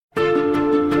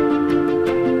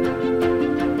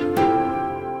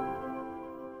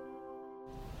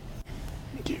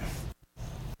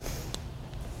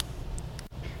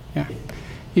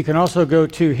You can also go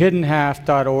to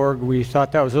hiddenhalf.org. We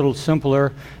thought that was a little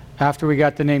simpler. After we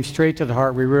got the name straight to the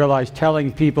heart, we realized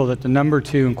telling people that the number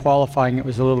 2 and qualifying it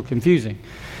was a little confusing.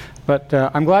 But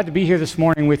I'm glad to be here this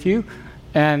morning with you.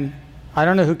 And I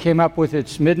don't know who came up with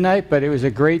It's Midnight, but it was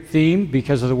a great theme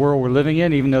because of the world we're living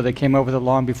in, even though they came up with it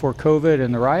long before COVID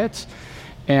and the riots.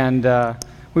 And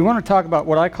we want to talk about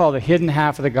what I call the hidden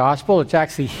half of the gospel. It's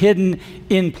actually hidden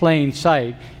in plain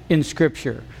sight in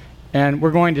Scripture. And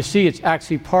we're going to see it's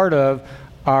actually part of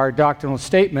our doctrinal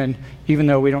statement, even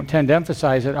though we don't tend to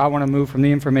emphasize it. I want to move from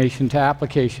the information to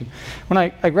application. When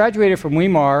I graduated from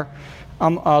Weimar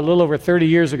a little over 30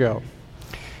 years ago,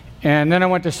 and then I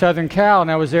went to Southern Cal,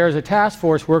 and I was there as a task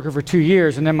force worker for 2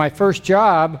 years, and then my first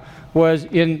job was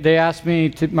they asked me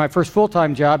to, my first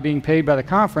full-time job being paid by the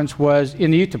conference was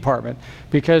in the youth department,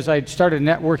 because I'd started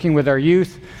networking with our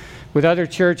youth, with other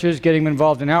churches, getting them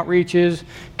involved in outreaches,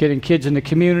 getting kids in the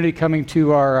community, coming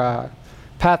to our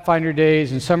Pathfinder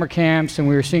days and summer camps, and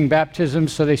we were seeing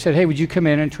baptisms. So they said, hey, would you come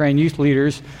in and train youth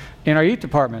leaders in our youth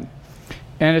department?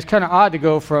 And it's kind of odd to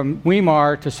go from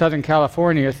Weimar to Southern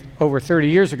California over 30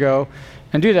 years ago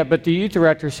and do that. But the youth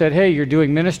director said, hey, you're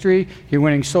doing ministry, you're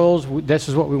winning souls, this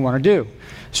is what we want to do.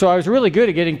 So I was really good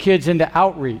at getting kids into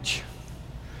outreach.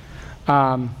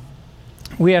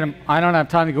 We had, I don't have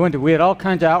time to go into it, we had all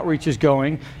kinds of outreaches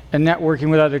going and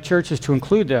networking with other churches to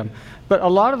include them. But a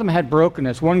lot of them had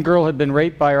brokenness. One girl had been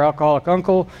raped by her alcoholic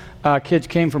uncle. Kids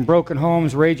came from broken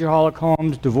homes, rageaholic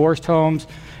homes, divorced homes.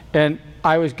 And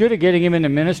I was good at getting them into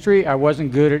ministry. I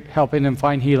wasn't good at helping them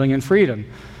find healing and freedom.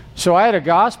 So I had a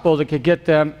gospel that could get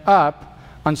them up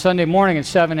on Sunday morning at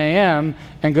 7 a.m.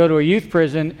 and go to a youth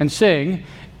prison and sing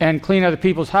and clean other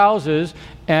people's houses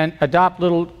and adopt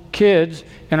little kids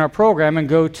in our program and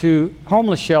go to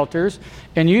homeless shelters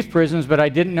and youth prisons, but I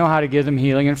didn't know how to give them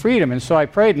healing and freedom. And so I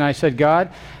prayed and I said,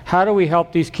 God, how do we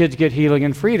help these kids get healing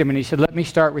and freedom? And he said, let me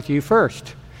start with you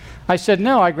first. I said,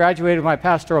 no, I graduated with my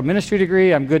pastoral ministry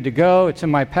degree. I'm good to go. It's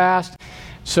in my past.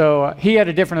 So he had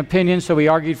a different opinion, so we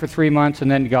argued for 3 months,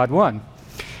 and then God won.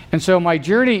 And so my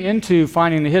journey into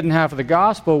finding the hidden half of the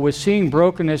gospel was seeing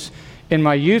brokenness in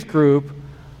my youth group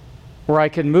where I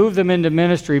could move them into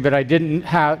ministry, but I didn't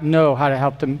know how to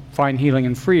help them find healing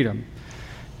and freedom.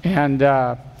 And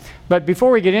but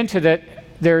before we get into that,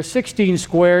 there are 16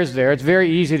 squares there. It's very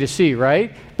easy to see,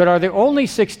 right? But are there only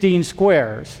 16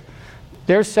 squares?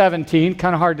 There's 17,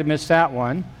 kind of hard to miss that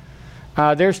one.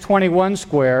 There's 21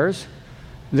 squares.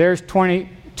 There's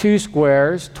 22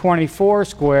 squares, 24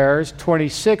 squares,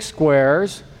 26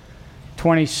 squares,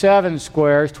 27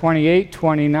 squares, 28,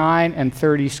 29, and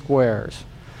 30 squares.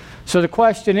 So the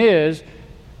question is,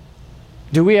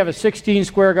 do we have a 16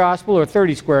 square gospel or a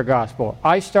 30 square gospel?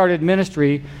 I started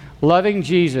ministry loving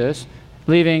Jesus,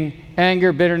 leaving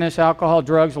anger, bitterness, alcohol,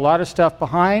 drugs, a lot of stuff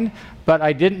behind, but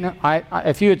I didn't,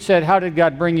 if you had said, how did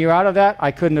God bring you out of that?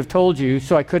 I couldn't have told you,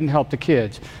 so I couldn't help the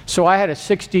kids. So I had a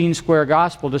 16 square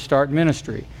gospel to start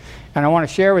ministry. And I want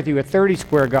to share with you a 30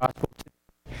 square gospel.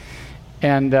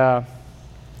 And this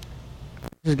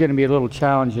is going to be a little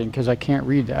challenging because I can't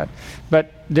read that.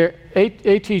 But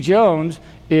A.T. Jones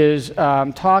is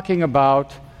talking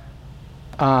about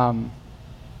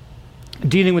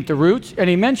dealing with the roots, and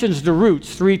he mentions the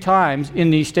roots 3 times in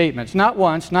these statements. Not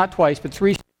once, not twice, but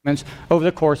 3 statements over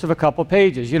the course of a couple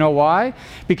pages. You know why?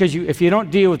 Because if you don't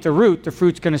deal with the root, the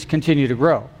fruit's going to continue to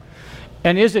grow.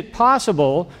 And is it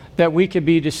possible that we could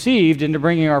be deceived into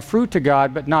bringing our fruit to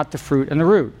God, but not the fruit and the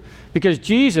root? Because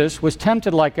Jesus was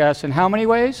tempted like us in how many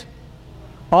ways?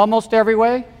 Almost every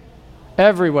way?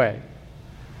 Every way.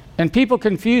 And people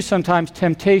confuse sometimes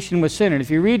temptation with sin. And if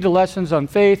you read the lessons on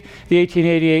faith, the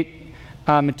 1888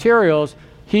 materials,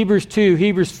 Hebrews 2,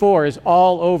 Hebrews 4 is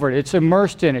all over it. It's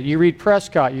immersed in it. You read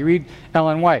Prescott, you read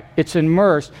Ellen White. It's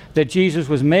immersed that Jesus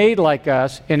was made like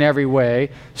us in every way,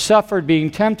 suffered being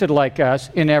tempted like us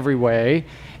in every way,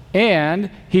 and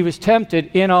he was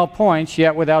tempted in all points,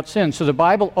 yet without sin. So the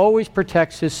Bible always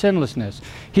protects his sinlessness.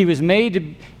 He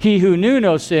who knew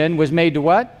no sin was made to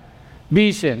what?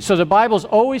 Be sin. So the Bible's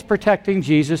always protecting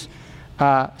Jesus'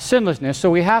 sinlessness. So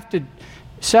we have to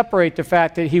separate the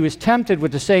fact that he was tempted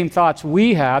with the same thoughts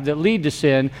we have that lead to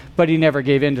sin, but he never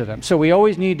gave in to them. So we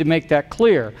always need to make that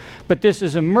clear. But this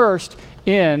is immersed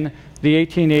in the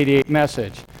 1888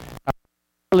 message. I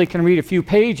really can read a few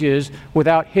pages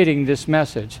without hitting this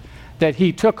message. That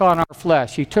he took on our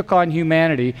flesh, he took on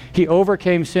humanity, he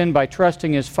overcame sin by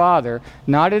trusting his Father,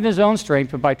 not in his own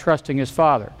strength, but by trusting his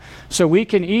Father. So we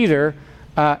can either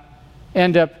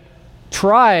end up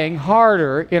trying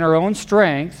harder in our own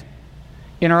strength,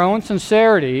 in our own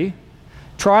sincerity,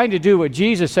 trying to do what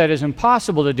Jesus said is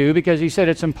impossible to do because he said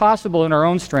it's impossible in our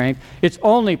own strength. It's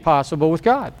only possible with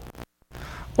God.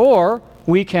 Or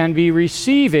we can be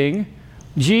receiving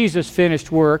Jesus'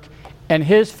 finished work and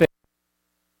his faith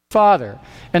Father.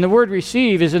 And the word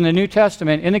receive is in the New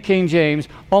Testament, in the King James,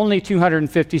 only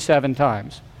 257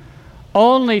 times.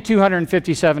 Only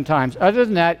 257 times. Other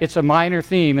than that, it's a minor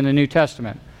theme in the New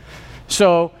Testament.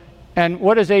 So, and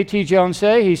what does A.T. Jones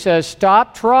say? He says,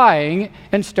 stop trying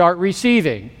and start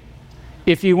receiving.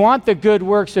 If you want the good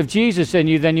works of Jesus in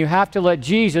you, then you have to let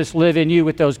Jesus live in you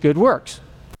with those good works.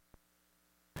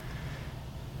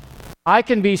 I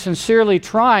can be sincerely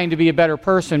trying to be a better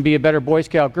person, be a better Boy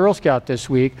Scout, Girl Scout this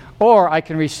week, or I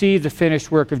can receive the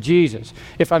finished work of Jesus.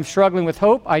 If I'm struggling with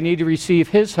hope, I need to receive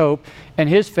his hope and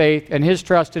his faith and his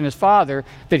trust in his Father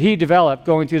that he developed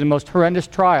going through the most horrendous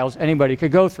trials anybody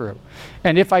could go through.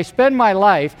 And if I spend my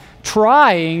life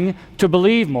trying to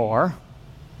believe more,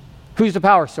 who's the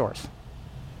power source?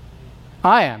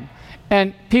 I am.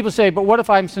 And people say, but what if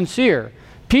I'm sincere?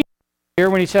 Peter here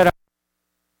when he said,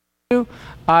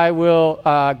 I will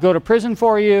go to prison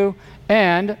for you,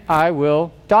 and I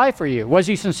will die for you. Was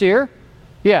he sincere?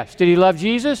 Yes. Did he love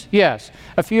Jesus? Yes.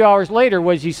 A few hours later,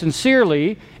 was he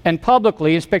sincerely and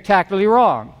publicly and spectacularly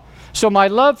wrong? So my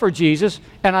love for Jesus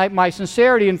and my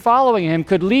sincerity in following him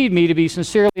could lead me to be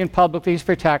sincerely and publicly and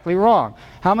spectacularly wrong.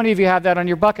 How many of you have that on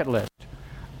your bucket list?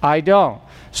 I don't.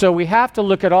 So we have to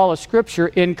look at all of Scripture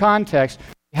in context.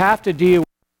 We have to deal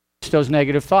with those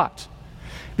negative thoughts.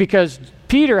 Because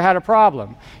Peter had a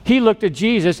problem. He looked at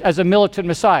Jesus as a militant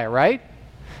Messiah, right?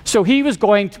 So he was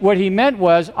what he meant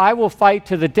was, I will fight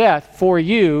to the death for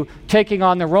you, taking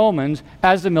on the Romans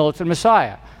as the militant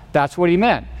Messiah. That's what he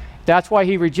meant. That's why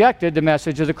he rejected the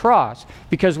message of the cross.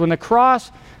 Because when the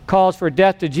cross calls for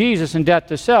death to Jesus and death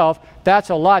to self,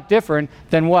 that's a lot different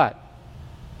than what?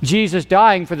 Jesus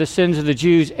dying for the sins of the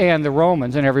Jews and the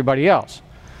Romans and everybody else.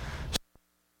 So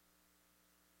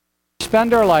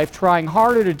spend our life trying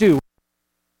harder to do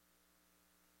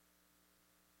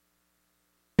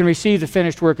can receive the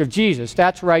finished work of Jesus.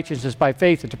 That's righteousness by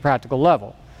faith at the practical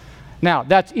level. Now,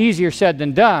 that's easier said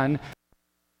than done.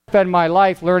 I spend my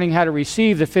life learning how to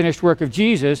receive the finished work of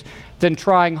Jesus than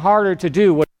trying harder to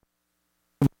do what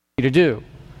I want me to do.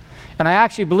 And I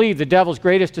actually believe the devil's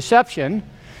greatest deception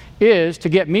is to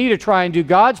get me to try and do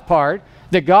God's part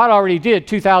that God already did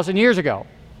 2,000 years ago.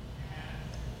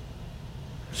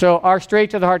 So our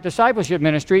Straight to the Heart discipleship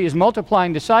ministry is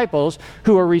multiplying disciples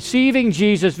who are receiving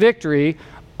Jesus' victory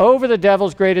over the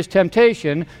devil's greatest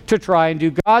temptation to try and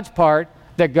do God's part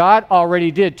that God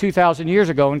already did 2,000 years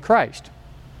ago in Christ.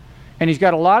 And he's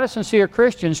got a lot of sincere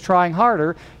Christians trying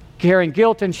harder, carrying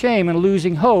guilt and shame and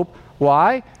losing hope.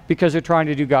 Why? Because they're trying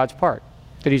to do God's part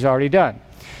that he's already done.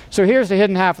 So here's the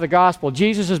hidden half of the gospel.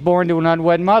 Jesus is born to an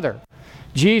unwed mother.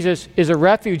 Jesus is a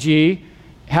refugee,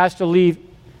 has to leave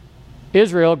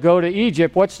Israel, go to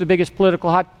Egypt. What's the biggest political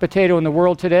hot potato in the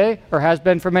world today, or has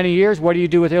been for many years? What do you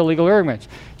do with illegal immigrants?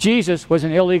 Jesus was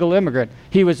an illegal immigrant.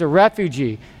 He was a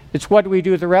refugee. It's what do we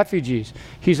do with the refugees?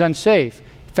 He's unsafe.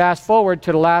 Fast forward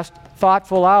to the last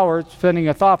thoughtful hour, spending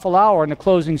a thoughtful hour in the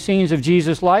closing scenes of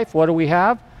Jesus' life. What do we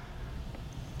have?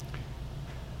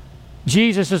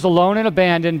 Jesus is alone and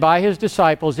abandoned by his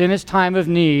disciples in his time of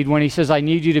need when he says, I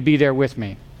need you to be there with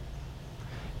me.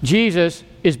 Jesus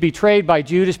is betrayed by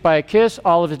Judas by a kiss.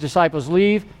 All of his disciples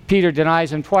leave. Peter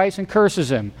denies him twice and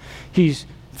curses him. He's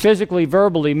physically,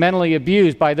 verbally, mentally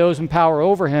abused by those in power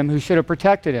over him who should have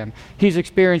protected him. He's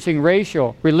experiencing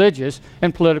racial, religious,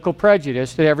 and political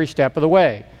prejudice at every step of the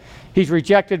way. He's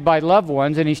rejected by loved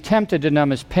ones, and he's tempted to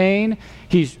numb his pain.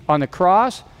 He's on the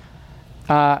cross,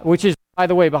 which is, by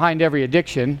the way, behind every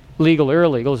addiction, legal or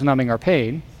illegal, is numbing our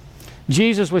pain.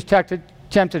 Jesus was tempted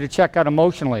to check out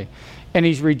emotionally. And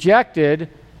he's rejected,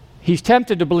 he's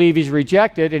tempted to believe he's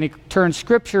rejected, and he turns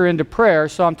Scripture into prayer,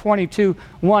 Psalm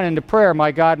 22:1 into prayer,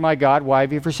 my God, why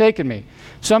have you forsaken me?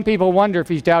 Some people wonder if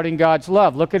he's doubting God's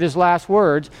love. Look at his last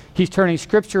words. He's turning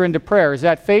Scripture into prayer. Is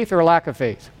that faith or lack of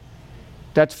faith?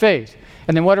 That's faith.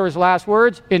 And then what are his last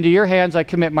words? Into your hands I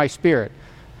commit my spirit.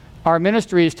 Our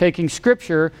ministry is taking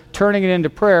Scripture, turning it into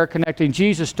prayer, connecting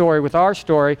Jesus' story with our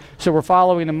story, so we're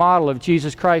following the model of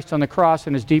Jesus Christ on the cross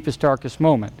in his deepest, darkest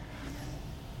moment.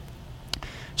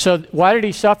 So why did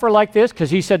he suffer like this? Because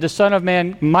he said the Son of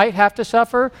Man might have to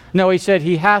suffer? No, he said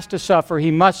he has to suffer, he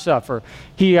must suffer.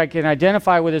 I can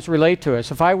identify with this, relate to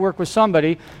us. If I work with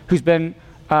somebody who's been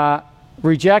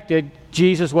rejected,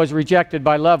 Jesus was rejected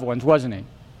by loved ones, wasn't he?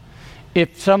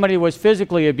 If somebody was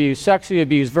physically abused, sexually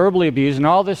abused, verbally abused, and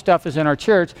all this stuff is in our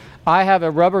church, I have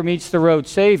a rubber meets the road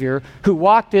Savior who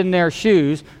walked in their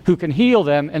shoes, who can heal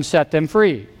them and set them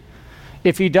free.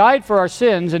 If he died for our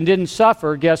sins and didn't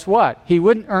suffer, guess what? He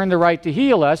wouldn't earn the right to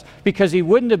heal us because he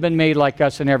wouldn't have been made like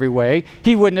us in every way.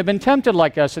 He wouldn't have been tempted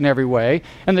like us in every way.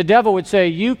 And the devil would say,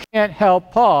 you can't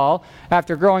help Paul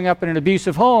after growing up in an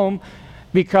abusive home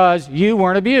because you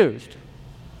weren't abused.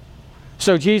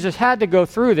 So Jesus had to go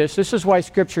through this. This is why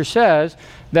Scripture says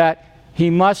that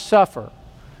he must suffer.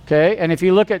 Okay? And if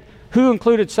you look at who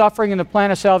included suffering in the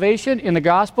plan of salvation in the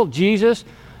gospel, Jesus,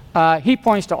 he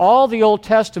points to all the Old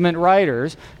Testament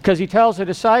writers because he tells the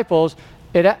disciples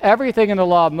everything in the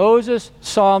law of Moses,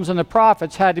 Psalms, and the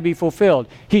prophets had to be fulfilled.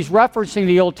 He's referencing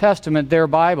the Old Testament, their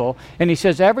Bible, and he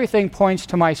says everything points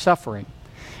to my suffering.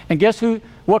 And guess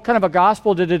what kind of a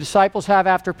gospel did the disciples have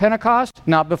after Pentecost?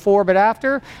 Not before, but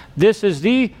after. This is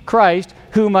the Christ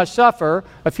who must suffer,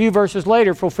 a few verses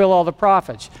later, fulfill all the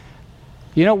prophets.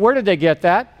 You know, where did they get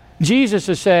that? Jesus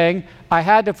is saying, I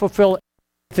had to fulfill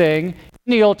everything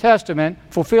in the Old Testament,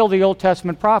 fulfill the Old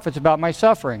Testament prophets about my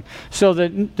suffering. So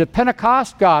the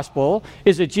Pentecost gospel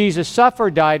is that Jesus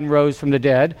suffered, died, and rose from the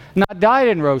dead, not died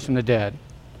and rose from the dead.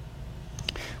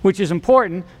 Which is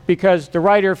important because the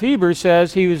writer of Hebrews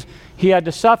says he had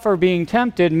to suffer being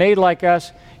tempted, made like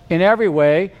us in every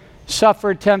way,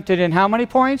 suffered, tempted in how many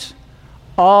points?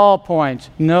 All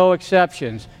points, no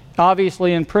exceptions.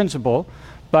 Obviously in principle,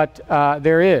 but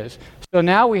there is. So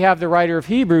now we have the writer of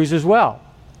Hebrews as well.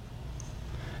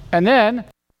 And then,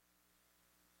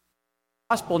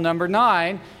 gospel number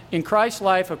 9, in Christ's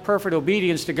life of perfect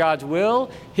obedience to God's will,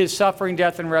 his suffering,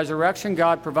 death, and resurrection,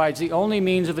 God provides the only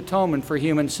means of atonement for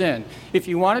human sin. If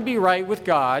you want to be right with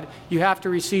God, you have to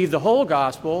receive the whole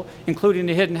gospel, including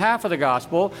the hidden half of the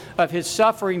gospel, of his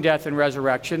suffering, death, and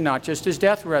resurrection, not just his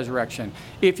death and resurrection.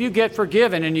 If you get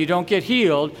forgiven and you don't get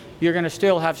healed, you're going to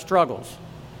still have struggles.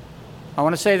 I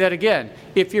want to say that again.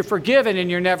 If you're forgiven and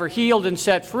you're never healed and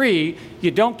set free, you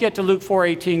don't get to Luke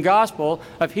 4:18 gospel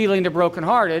of healing the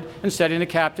brokenhearted and setting the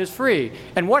captives free.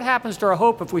 And what happens to our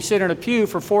hope if we sit in a pew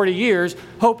for 40 years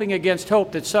hoping against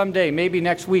hope that someday, maybe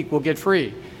next week, we'll get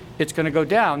free? It's going to go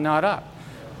down, not up.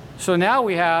 So now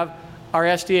we have our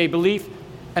SDA belief,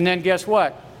 and then guess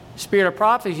what? Spirit of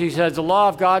prophecy says the law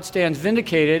of God stands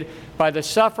vindicated by the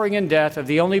suffering and death of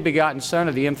the only begotten Son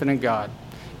of the infinite God.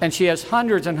 And she has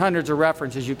hundreds and hundreds of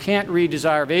references. You can't read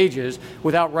Desire of Ages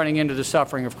without running into the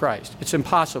suffering of Christ. It's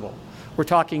impossible. We're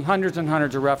talking hundreds and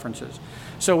hundreds of references.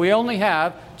 So we only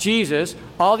have Jesus,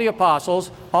 all the apostles,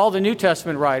 all the New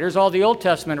Testament writers, all the Old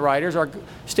Testament writers, our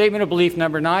statement of belief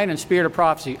number 9, and Spirit of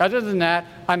prophecy. Other than that,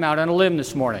 I'm out on a limb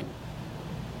this morning.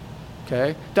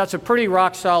 Okay? That's a pretty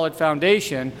rock-solid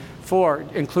foundation for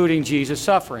including Jesus'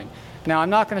 suffering. Now,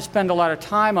 I'm not going to spend a lot of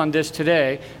time on this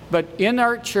today, but in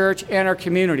our church and our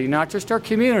community, not just our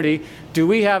community, do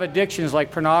we have addictions like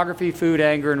pornography, food,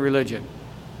 anger, and religion?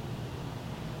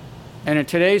 And in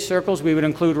today's circles, we would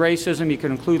include racism. You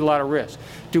can include a lot of risk.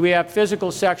 Do we have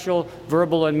physical, sexual,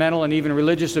 verbal, and mental, and even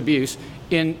religious abuse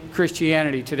in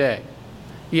Christianity today?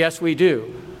 Yes, we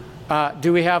do.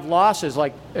 Do we have losses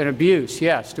like an abuse?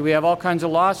 Yes. Do we have all kinds of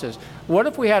losses? What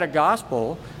if we had a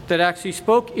gospel that actually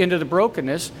spoke into the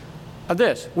brokenness of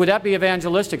this? Would that be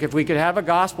evangelistic if we could have a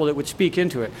gospel that would speak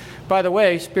into it? By the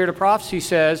way, Spirit of Prophecy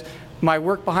says, my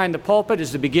work behind the pulpit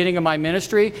is the beginning of my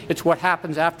ministry. It's what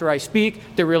happens after I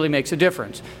speak that really makes a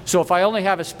difference. So if I only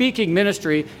have a speaking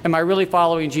ministry, am I really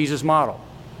following Jesus' model?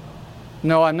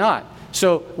 No, I'm not.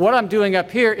 So what I'm doing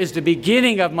up here is the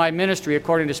beginning of my ministry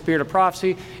according to Spirit of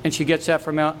Prophecy, and she gets that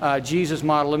from Jesus'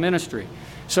 model of ministry.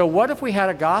 So what if we had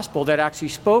a gospel that actually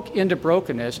spoke into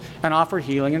brokenness and offered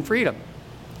healing and freedom?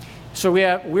 So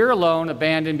we're alone,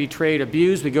 abandoned, betrayed,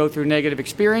 abused. We go through negative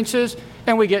experiences,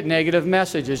 and we get negative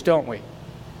messages, don't we?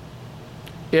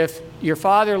 If your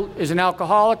father is an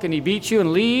alcoholic and he beats you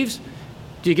and leaves,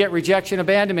 do you get rejection,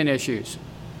 abandonment issues?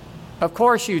 Of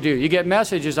course you do. You get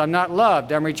messages, I'm not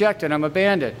loved, I'm rejected, I'm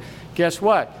abandoned. Guess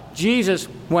what? Jesus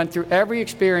went through every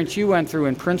experience you went through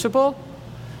in principle,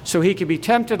 so he could be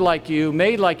tempted like you,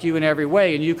 made like you in every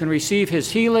way, and you can receive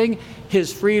his healing,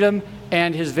 his freedom,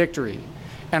 and his victory.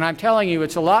 And I'm telling you,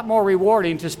 it's a lot more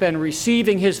rewarding to spend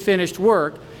receiving his finished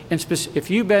work. And if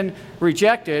you've been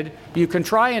rejected, you can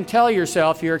try and tell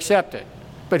yourself you're accepted.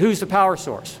 But who's the power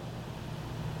source?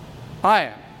 I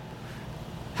am.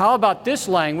 How about this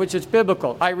language? It's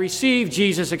biblical. I receive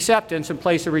Jesus' acceptance in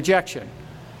place of rejection.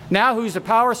 Now who's the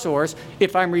power source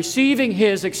if I'm receiving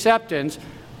his acceptance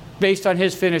based on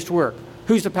his finished work?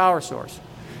 Who's the power source?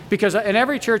 Because in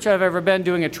every church I've ever been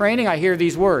doing a training, I hear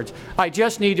these words. I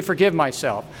just need to forgive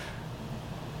myself.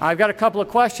 I've got a couple of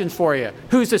questions for you.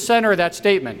 Who's the center of that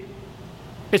statement?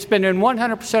 It's been in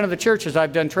 100% of the churches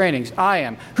I've done trainings. I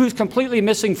am. Who's completely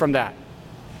missing from that?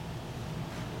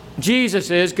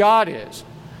 Jesus is, God is.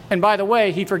 And by the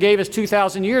way, he forgave us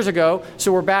 2,000 years ago,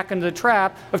 so we're back into the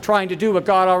trap of trying to do what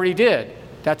God already did.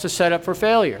 That's a setup for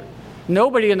failure.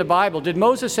 Nobody in the Bible, did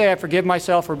Moses say, I forgive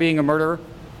myself for being a murderer?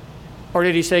 Or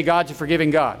did he say, God's a forgiving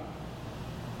God?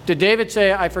 Did David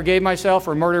say, I forgave myself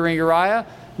for murdering Uriah?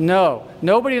 No.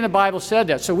 Nobody in the Bible said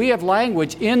that. So we have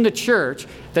language in the church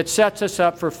that sets us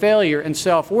up for failure and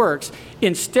self-works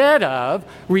instead of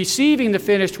receiving the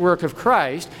finished work of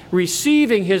Christ,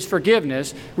 receiving his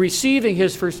forgiveness, receiving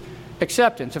his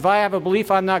acceptance. If I have a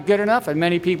belief I'm not good enough, and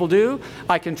many people do,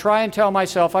 I can try and tell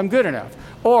myself I'm good enough.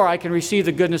 Or I can receive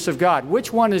the goodness of God.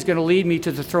 Which one is going to lead me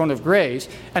to the throne of grace?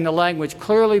 And the language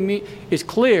clearly is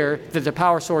clear that the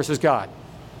power source is God.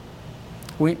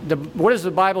 What does the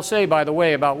Bible say, by the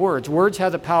way, about words? Words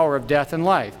have the power of death and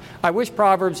life. I wish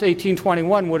Proverbs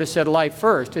 18:21 would have said life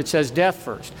first. It says death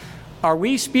first. Are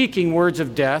we speaking words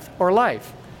of death or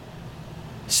life?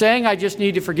 Saying I just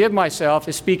need to forgive myself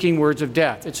is speaking words of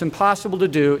death. It's impossible to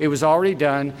do. It was already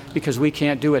done because we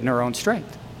can't do it in our own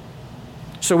strength.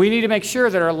 So we need to make sure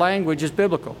that our language is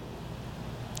biblical.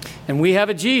 And we have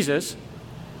a Jesus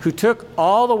who took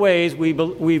all the ways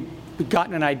we've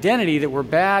gotten an identity that we're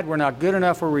bad, we're not good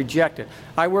enough, we're rejected.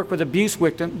 I work with abuse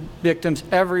victims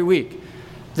every week.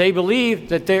 They believe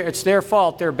that it's their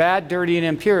fault, they're bad, dirty, and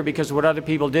impure because of what other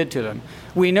people did to them.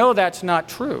 We know that's not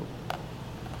true.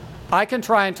 I can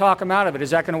try and talk them out of it. Is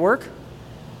that going to work?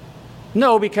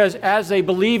 No, because as they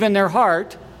believe in their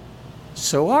heart,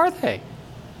 so are they.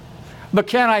 But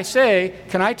can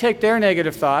I take their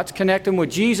negative thoughts, connect them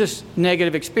with Jesus'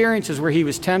 negative experiences where he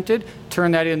was tempted,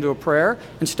 turn that into a prayer,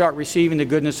 and start receiving the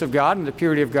goodness of God and the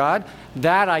purity of God?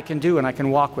 That I can do, and I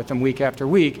can walk with them week after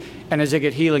week. And as they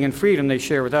get healing and freedom, they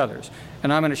share with others.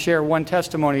 And I'm going to share one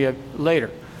testimony later.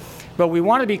 But we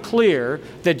want to be clear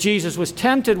that Jesus was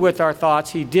tempted with our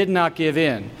thoughts. He did not give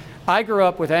in. I grew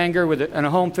up with anger, in a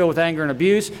home filled with anger and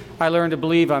abuse. I learned to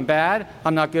believe I'm bad,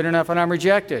 I'm not good enough, and I'm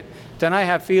rejected. Then I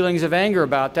have feelings of anger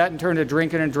about that and turn to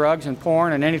drinking and drugs and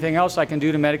porn and anything else I can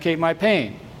do to medicate my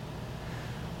pain.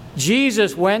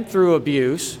 Jesus went through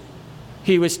abuse.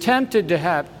 He was tempted to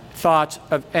have thoughts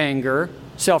of anger,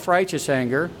 self-righteous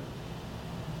anger,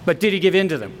 but did he give in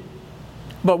to them?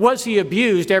 But was he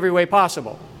abused every way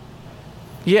possible?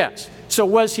 Yes. So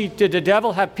did the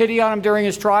devil have pity on him during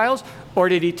his trials, or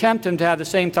did he tempt him to have the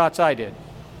same thoughts I did?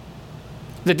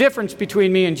 The difference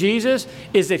between me and Jesus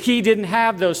is that he didn't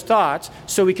have those thoughts,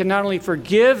 so he can not only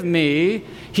forgive me,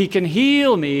 he can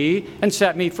heal me and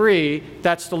set me free.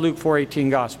 That's the Luke 4:18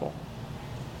 gospel.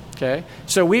 Okay?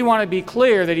 So we want to be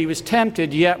clear that he was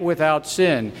tempted yet without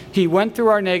sin. He went through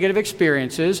our negative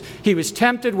experiences. He was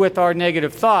tempted with our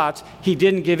negative thoughts. He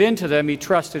didn't give in to them. He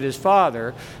trusted his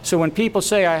Father. So when people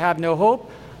say, I have no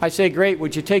hope, I say, great,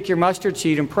 would you take your mustard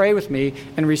seed and pray with me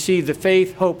and receive the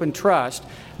faith, hope, and trust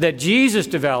that Jesus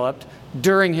developed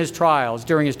during his trials,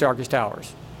 during his darkest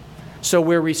hours. So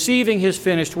we're receiving his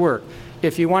finished work.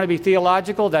 If you want to be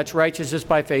theological, that's righteousness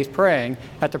by faith praying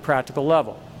at the practical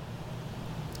level.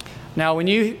 Now,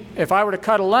 if I were to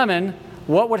cut a lemon,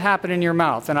 what would happen in your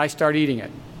mouth and I start eating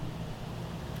it?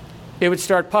 It would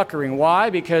start puckering. Why?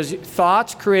 Because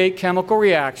thoughts create chemical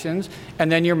reactions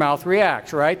and then your mouth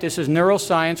reacts, right? This is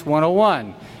neuroscience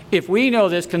 101. If we know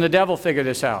this, can the devil figure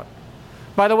this out?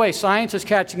 By the way, science is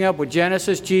catching up with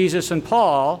Genesis, Jesus, and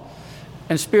Paul,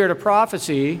 and spirit of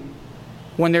prophecy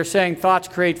when they're saying thoughts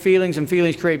create feelings and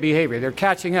feelings create behavior. They're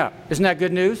catching up. Isn't that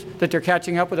good news that they're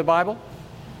catching up with the Bible?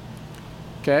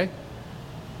 Okay.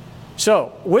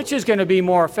 So, which is going to be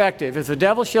more effective? If the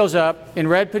devil shows up in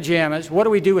red pajamas, what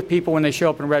do we do with people when they show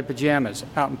up in red pajamas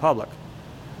out in public?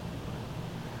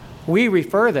 We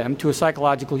refer them to a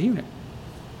psychological unit.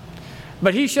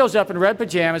 But he shows up in red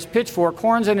pajamas, pitchfork,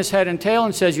 horns in his head and tail,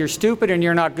 and says, you're stupid and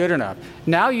you're not good enough.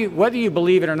 Now, whether you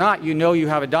believe it or not, you know you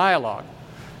have a dialogue.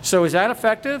 So is that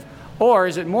effective? Or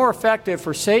is it more effective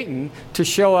for Satan to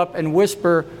show up and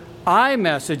whisper I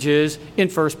messages in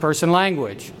first-person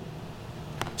language?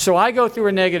 So I go through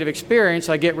a negative experience,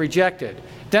 I get rejected.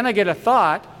 Then I get a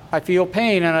thought, I feel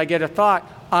pain, and I get a thought,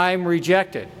 I'm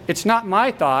rejected. It's not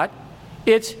my thought,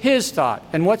 it's his thought.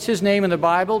 And what's his name in the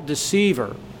Bible?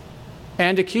 Deceiver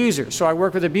and accuser. So I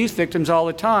work with abuse victims all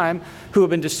the time who have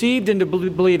been deceived into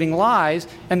believing lies,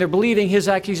 and they're believing his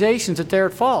accusations that they're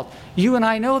at fault. You and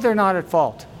I know they're not at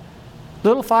fault.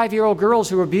 Little 5-year-old girls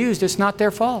who are abused, it's not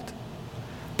their fault.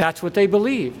 That's what they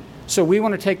believe. So we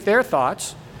want to take their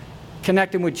thoughts,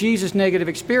 connect them with Jesus' negative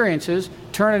experiences,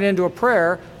 turn it into a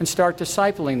prayer, and start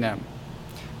discipling them.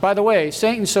 By the way,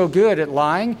 Satan's so good at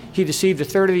lying, he deceived a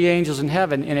third of the angels in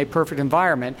heaven in a perfect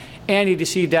environment, and he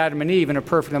deceived Adam and Eve in a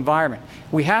perfect environment.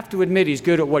 We have to admit he's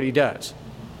good at what he does.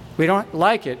 We don't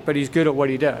like it, but he's good at what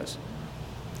he does.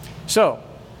 So,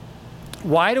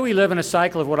 why do we live in a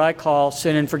cycle of what I call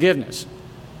sin and forgiveness?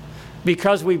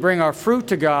 Because we bring our fruit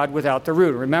to God without the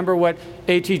root. Remember what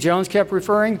A.T. Jones kept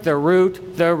referring? The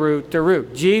root, the root, the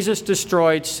root. Jesus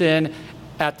destroyed sin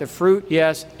at the fruit,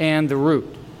 yes, and the root.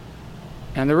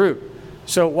 And the root.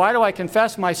 So why do I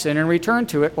confess my sin and return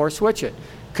to it or switch it?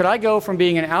 Could I go from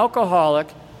being an alcoholic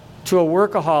to a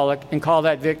workaholic and call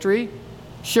that victory?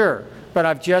 Sure, but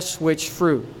I've just switched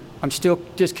fruit. I'm still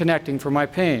disconnecting from my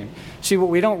pain. See, what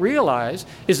we don't realize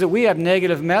is that we have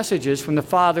negative messages from the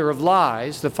father of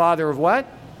lies. The father of what?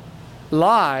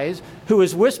 Lies, who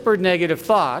has whispered negative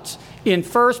thoughts in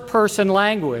first-person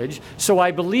language, so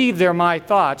I believe they're my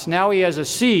thoughts. Now he has a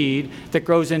seed that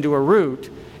grows into a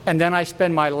root, and then I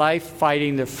spend my life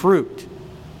fighting the fruit.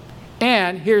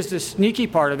 And here's the sneaky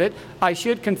part of it. I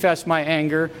should confess my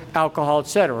anger, alcohol,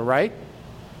 etc., right?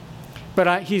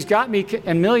 But he's got me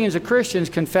and millions of Christians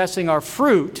confessing our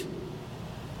fruit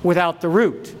without the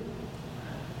root.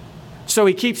 So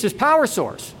he keeps his power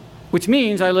source, which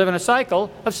means I live in a cycle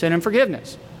of sin and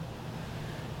forgiveness.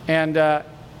 And I'm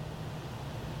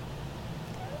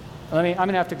going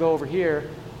to have to go over here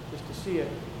just to see it.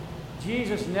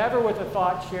 Jesus never with a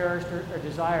thought cherished or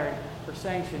desired or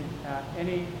sanctioned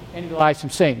any lies from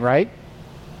Satan, right?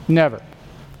 Never.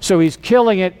 So he's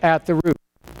killing it at the root.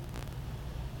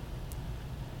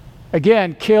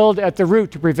 Again, killed at the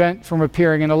root to prevent from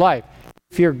appearing in the life.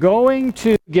 If you're going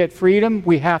to get freedom,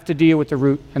 we have to deal with the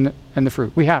root and the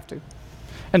fruit. We have to.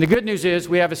 And the good news is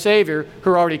we have a Savior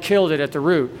who already killed it at the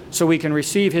root, so we can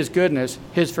receive His goodness,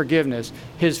 His forgiveness,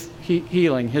 His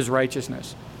healing, His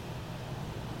righteousness.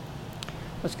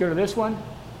 Let's go to this one.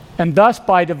 And thus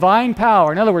by divine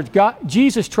power, in other words,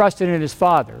 Jesus trusted in His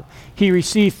Father. He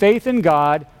received faith in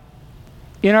God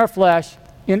in our flesh.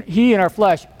 He in our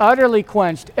flesh utterly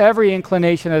quenched every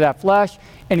inclination of that flesh,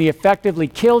 and He effectively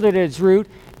killed it at its root,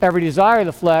 every desire of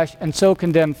the flesh, and so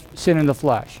condemned sin in the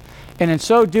flesh. And in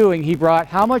so doing, He brought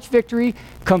how much victory?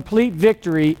 Complete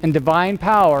victory and divine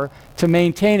power to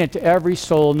maintain it to every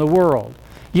soul in the world.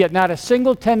 Yet not a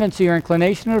single tendency or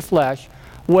inclination of the flesh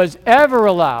was ever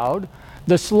allowed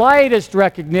the slightest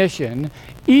recognition,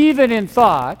 even in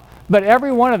thought, but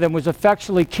every one of them was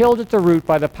effectually killed at the root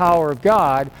by the power of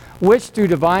God, which through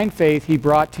divine faith He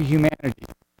brought to humanity.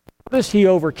 Notice He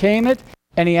overcame it,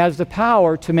 and He has the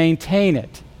power to maintain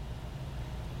it.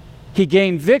 He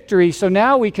gained victory, so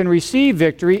now we can receive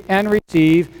victory and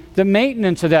receive the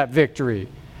maintenance of that victory.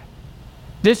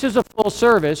 This is a full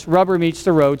service, rubber meets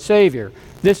the road Savior.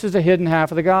 This is the hidden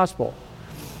half of the gospel.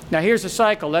 Now here's a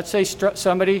cycle. Let's say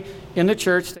somebody in the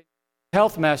church, they have a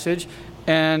health message,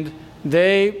 and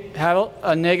they have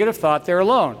a negative thought, they're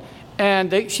alone.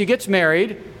 And she gets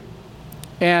married,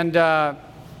 and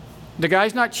the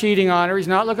guy's not cheating on her, he's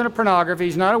not looking at pornography,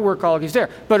 he's not a workaholic, he's there.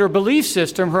 But her belief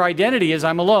system, her identity is,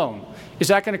 I'm alone. Is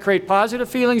that going to create positive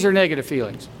feelings or negative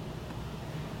feelings?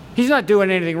 He's not doing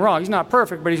anything wrong. He's not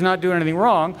perfect, but he's not doing anything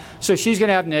wrong, so she's going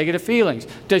to have negative feelings.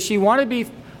 Does she want to be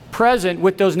present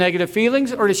with those negative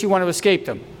feelings, or does she want to escape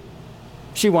them?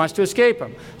 She wants to escape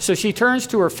them. So she turns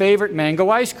to her favorite mango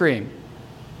ice cream.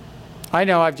 I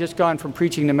know, I've just gone from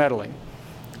preaching to meddling.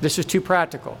 This is too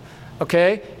practical.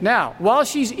 Okay? Now, while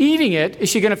she's eating it, is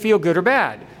she going to feel good or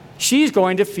bad? She's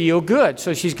going to feel good.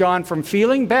 So she's gone from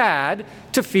feeling bad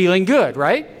to feeling good,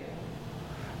 right?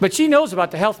 But she knows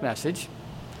about the health message.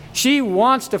 She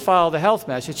wants to follow the health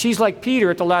message. She's like Peter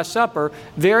at the Last Supper,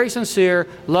 very sincere,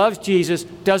 loves Jesus,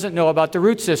 doesn't know about the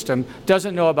root system,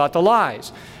 doesn't know about the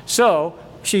lies. So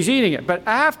she's eating it. But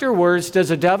afterwards, does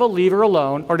the devil leave her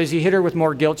alone, or does he hit her with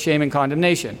more guilt, shame, and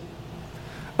condemnation?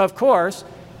 Of course,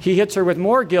 he hits her with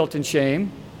more guilt and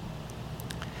shame.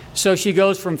 So she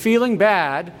goes from feeling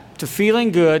bad to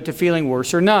feeling good to feeling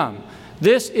worse or numb.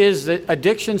 This is the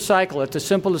addiction cycle at the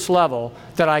simplest level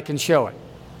that I can show it.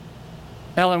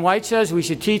 Ellen White says we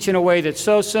should teach in a way that's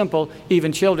so simple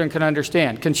even children can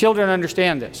understand. Can children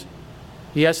understand this?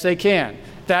 Yes, they can.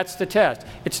 That's the test.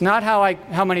 It's not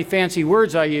how many fancy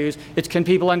words I use, it's can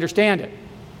people understand it?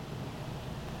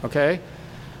 Okay?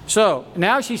 So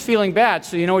now she's feeling bad,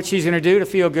 so you know what she's going to do to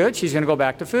feel good? She's going to go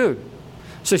back to food.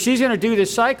 So she's going to do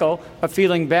this cycle of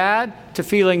feeling bad to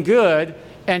feeling good,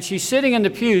 and she's sitting in the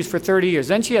pews for 30 years.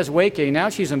 Then she has weight gain. Now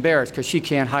she's embarrassed because she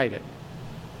can't hide it.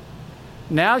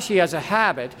 Now she has a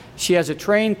habit. She has a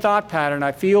trained thought pattern.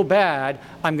 I feel bad.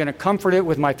 I'm going to comfort it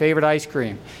with my favorite ice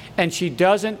cream. And she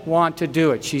doesn't want to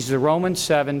do it. She's the Romans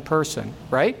 7 person,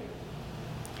 right?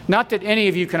 Not that any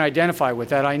of you can identify with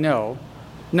that, I know.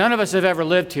 None of us have ever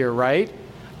lived here, right?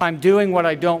 I'm doing what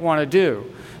I don't want to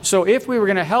do. So if we were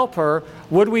going to help her,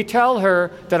 would we tell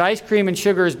her that ice cream and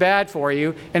sugar is bad for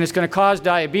you and it's going to cause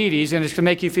diabetes and it's going to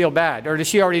make you feel bad? Or does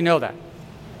she already know that?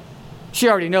 She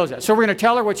already knows that. So we're going to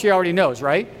tell her what she already knows,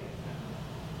 right?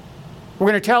 We're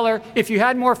going to tell her, if you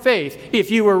had more faith, if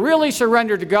you were really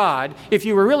surrendered to God, if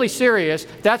you were really serious,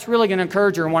 that's really going to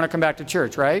encourage her and want to come back to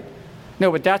church, right?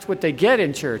 No, but that's what they get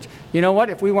in church. You know what?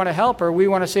 If we want to help her, we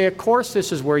want to say, of course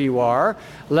this is where you are.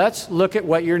 Let's look at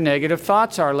what your negative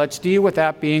thoughts are. Let's deal with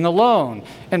that being alone.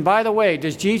 And by the way,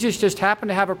 does Jesus just happen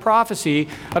to have a prophecy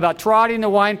about trotting the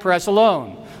winepress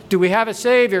alone? Do we have a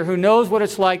Savior who knows what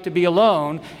it's like to be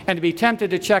alone and to be tempted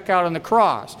to check out on the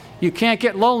cross? You can't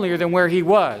get lonelier than where he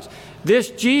was. This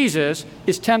Jesus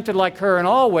is tempted like her in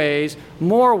all ways,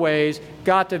 more ways,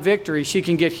 got the victory. She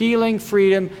can get healing,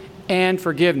 freedom, and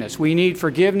forgiveness. We need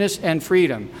forgiveness and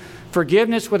freedom.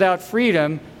 Forgiveness without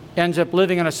freedom ends up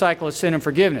living in a cycle of sin and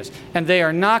forgiveness. And they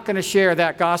are not going to share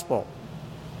that gospel.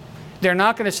 They're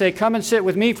not going to say, come and sit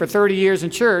with me for 30 years in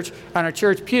church on a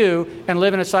church pew and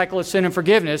live in a cycle of sin and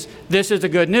forgiveness. This is the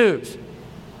good news.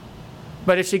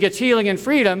 But if she gets healing and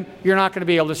freedom, you're not going to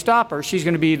be able to stop her. She's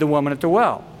going to be the woman at the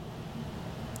well.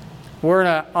 We're in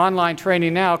an online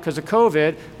training now because of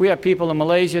COVID. We have people in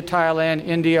Malaysia, Thailand,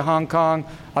 India, Hong Kong,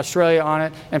 Australia on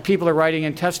it, and people are writing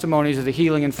in testimonies of the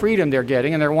healing and freedom they're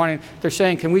getting, and they're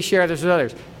saying, can we share this with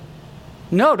others?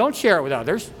 No, don't share it with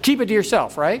others. Keep it to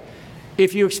yourself, right?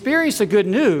 If you experience the good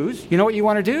news, you know what you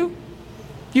want to do?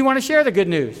 You want to share the good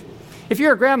news. If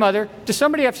you're a grandmother, does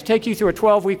somebody have to take you through a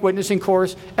 12-week witnessing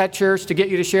course at church to get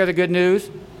you to share the good news?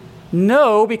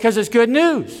 No, because it's good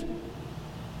news.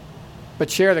 But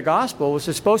share the gospel, which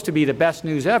is supposed to be the best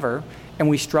news ever, and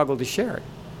we struggle to share it.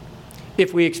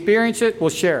 If we experience it, we'll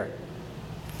share it.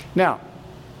 Now,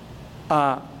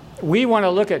 we want to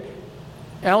look at,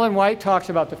 Ellen White talks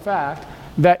about the fact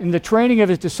that in the training of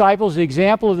his disciples, the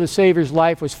example of the Savior's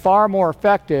life was far more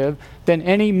effective than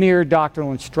any mere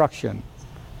doctrinal instruction.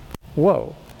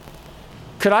 Whoa.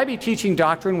 Could I be teaching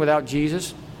doctrine without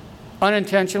Jesus?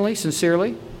 Unintentionally,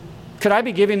 sincerely? Could I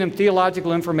be giving them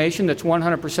theological information that's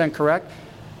 100% correct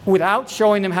without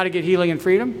showing them how to get healing and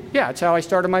freedom? Yeah, that's how I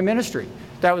started my ministry.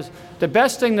 That was the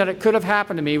best thing that could have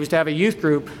happened to me, was to have a youth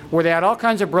group where they had all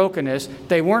kinds of brokenness.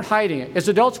 They weren't hiding it. As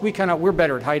adults, we're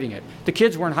better at hiding it. The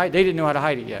kids weren't hiding. They didn't know how to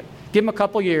hide it yet. Give them a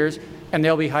couple years and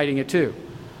they'll be hiding it too.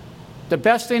 The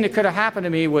best thing that could have happened to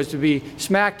me was to be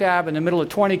smack dab in the middle of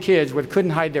 20 kids where they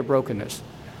couldn't hide their brokenness.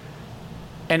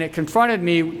 And it confronted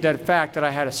me, the fact that I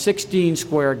had a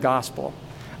 16-square gospel.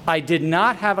 I did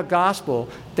not have a gospel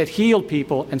that healed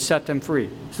people and set them free.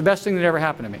 It's the best thing that ever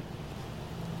happened to me.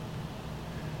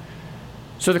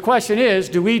 So the question is,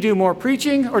 do we do more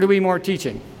preaching or do we more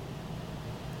teaching?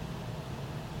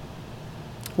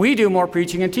 We do more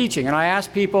preaching and teaching. And I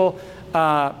ask people,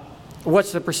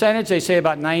 what's the percentage? They say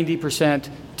about 90%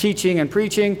 teaching and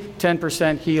preaching,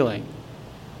 10% healing.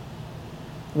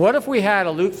 What if we had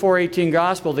a Luke 4:18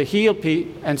 gospel to heal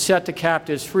people and set the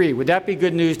captives free? Would that be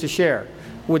good news to share?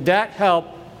 Would that help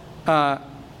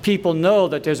people know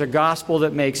that there's a gospel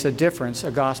that makes a difference,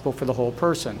 a gospel for the whole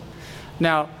person?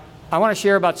 Now, I want to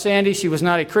share about Sandy. She was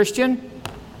not a Christian.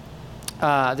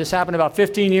 This happened about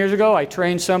 15 years ago. I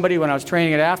trained somebody when I was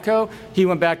training at AFCO. He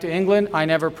went back to England. I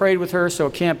never prayed with her, so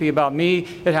it can't be about me.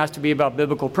 It has to be about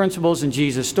biblical principles and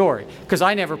Jesus' story, because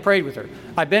I never prayed with her.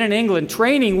 I've been in England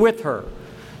training with her.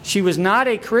 She was not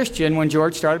a Christian when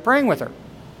George started praying with her.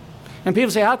 And people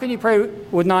say, how can you pray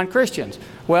with non-Christians?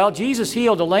 Well, Jesus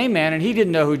healed a lame man, and he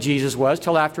didn't know who Jesus was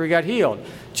till after he got healed.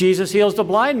 Jesus heals the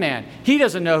blind man. He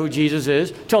doesn't know who Jesus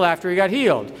is till after he got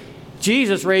healed.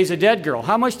 Jesus raised a dead girl.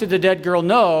 How much did the dead girl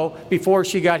know before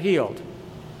she got healed?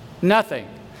 Nothing.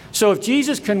 So if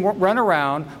Jesus can run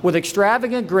around with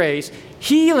extravagant grace,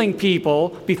 healing people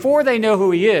before they know who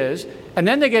he is, and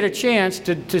then they get a chance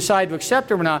to decide to accept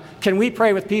him or not, can we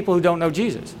pray with people who don't know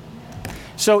Jesus?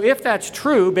 So if that's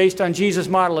true, based on Jesus'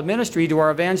 model of ministry, do our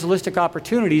evangelistic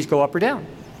opportunities go up or down?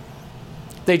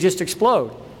 They just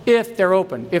explode, if they're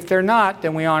open. If they're not,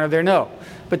 then we honor their no.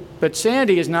 But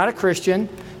Sandy is not a Christian.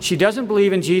 She doesn't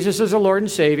believe in Jesus as a Lord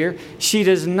and Savior. She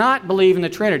does not believe in the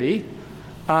Trinity.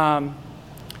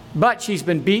 But she's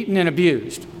been beaten and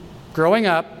abused growing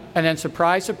up. And then,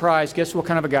 surprise, surprise, guess what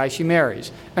kind of a guy she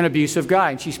marries? An abusive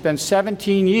guy. And she spends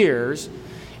 17 years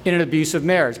in an abusive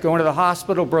marriage, going to the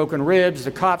hospital, broken ribs,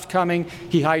 the cops coming,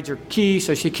 he hides her key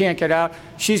so she can't get out.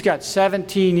 She's got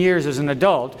 17 years as an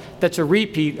adult. That's a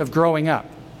repeat of growing up.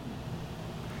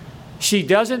 She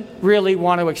doesn't really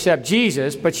want to accept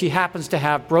Jesus, but she happens to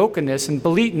have brokenness and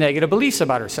negative beliefs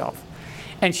about herself.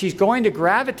 And she's going to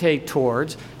gravitate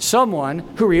towards someone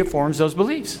who reaffirms those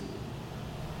beliefs.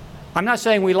 I'm not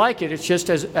saying we like it. It's just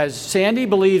as Sandy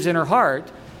believes in her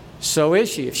heart, so is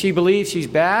she. If she believes she's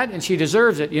bad and she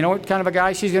deserves it, you know what kind of a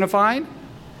guy she's going to find?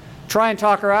 Try and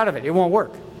talk her out of it. It won't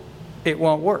work. It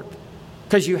won't work.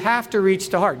 Because you have to reach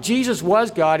the heart. Jesus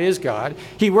was God, is God.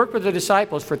 He worked with the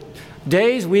disciples for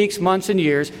days, weeks, months, and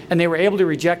years, and they were able to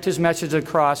reject his message of the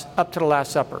cross up to the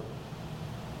Last Supper.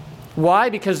 Why?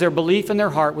 Because their belief in their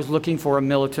heart was looking for a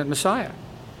militant Messiah.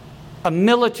 A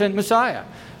militant Messiah.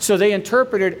 So they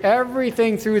interpreted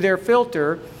everything through their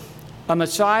filter, a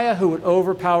Messiah who would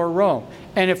overpower Rome.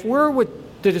 And if we're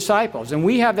with the disciples and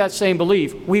we have that same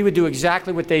belief, we would do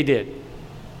exactly what they did.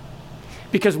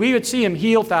 Because we would see him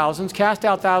heal thousands, cast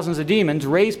out thousands of demons,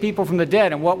 raise people from the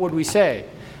dead, and what would we say?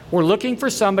 We're looking for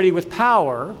somebody with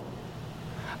power.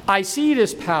 I see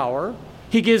this power.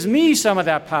 He gives me some of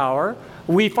that power.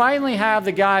 We finally have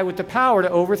the guy with the power to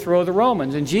overthrow the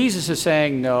Romans. And Jesus is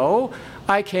saying, no,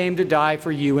 I came to die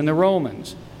for you and the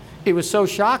Romans. It was so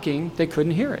shocking they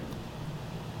couldn't hear it.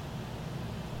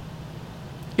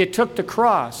 It took the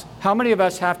cross. How many of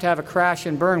us have to have a crash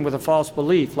and burn with a false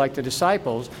belief like the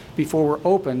disciples before we're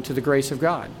open to the grace of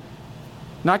God?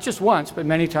 Not just once, but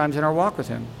many times in our walk with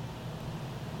him.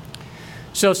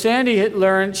 So Sandy had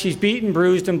learned she's beaten,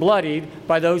 bruised, and bloodied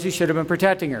by those who should have been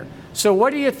protecting her. So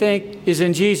what do you think is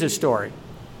in Jesus' story?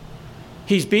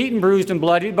 He's beaten, bruised, and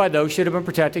bloodied by those who should have been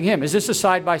protecting him. Is this a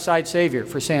side-by-side Savior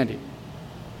for Sandy?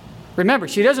 Remember,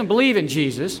 she doesn't believe in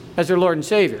Jesus as her Lord and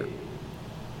Savior.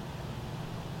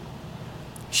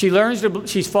 She learns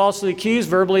she's falsely accused,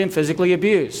 verbally and physically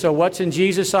abused. So what's in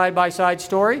Jesus' side-by-side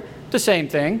story? The same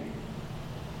thing.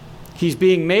 He's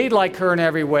being made like her in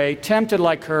every way, tempted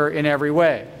like her in every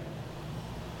way.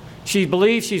 She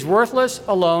believes she's worthless,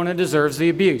 alone, and deserves the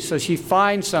abuse. So she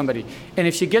finds somebody. And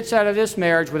if she gets out of this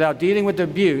marriage without dealing with the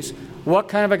abuse, what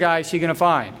kind of a guy is she going to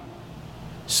find?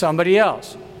 Somebody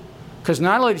else. Because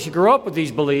not only did she grow up with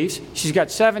these beliefs, she's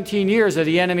got 17 years of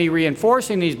the enemy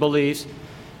reinforcing these beliefs,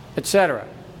 etc.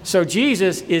 So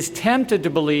Jesus is tempted to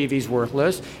believe he's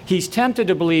worthless. He's tempted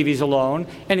to believe he's alone.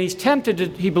 And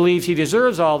he believes he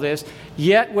deserves all this,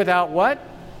 yet without what?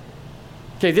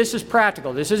 Okay, this is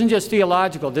practical. This isn't just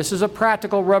theological. This is a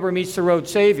practical rubber meets the road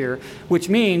Savior, which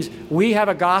means we have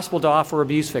a gospel to offer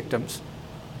abuse victims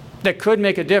that could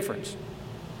make a difference.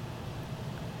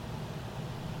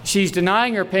 She's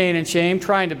denying her pain and shame,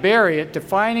 trying to bury it,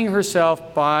 defining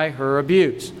herself by her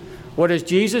abuse. What does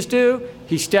Jesus do?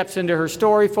 He steps into her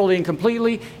story fully and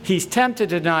completely. He's tempted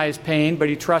to deny his pain, but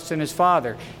he trusts in his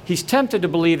Father. He's tempted to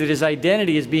believe that his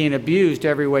identity is being abused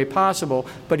every way possible,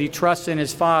 but he trusts in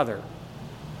his Father.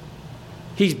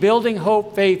 He's building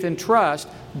hope, faith, and trust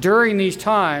during these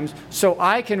times so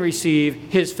I can receive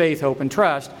his faith, hope, and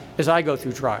trust as I go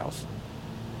through trials.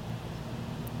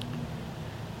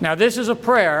 Now, this is a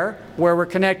prayer where we're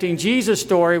connecting Jesus'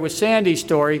 story with Sandy's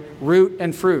story, root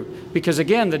and fruit. Because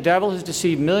again, the devil has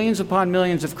deceived millions upon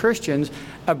millions of Christians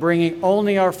of bringing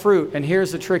only our fruit. And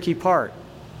here's the tricky part.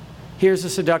 Here's the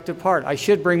seductive part. I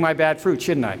should bring my bad fruit,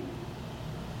 shouldn't I?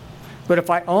 But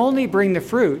if I only bring the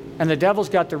fruit and the devil's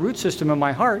got the root system in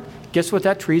my heart, guess what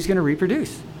that tree is going to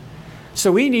reproduce?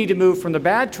 So we need to move from the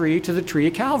bad tree to the tree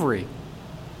of Calvary,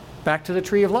 back to the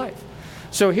tree of life.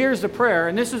 So here's the prayer,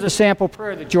 and this is a sample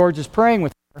prayer that George is praying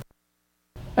with her.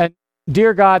 And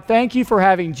dear God, thank you for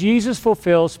having Jesus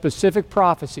fulfill specific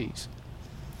prophecies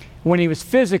when he was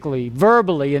physically,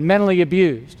 verbally, and mentally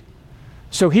abused.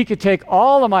 So he could take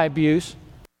all of my abuse,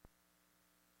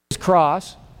 his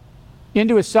cross,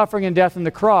 into his suffering and death on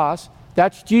the cross.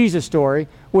 That's Jesus' story.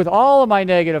 With all of my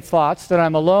negative thoughts that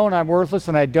I'm alone, I'm worthless,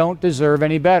 and I don't deserve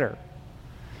any better.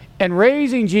 And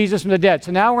raising Jesus from the dead.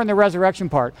 So now we're in the resurrection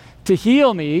part. To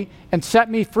heal me and set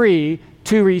me free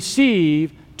to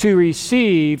receive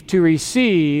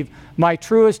my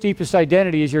truest, deepest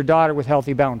identity as your daughter with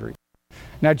healthy boundaries.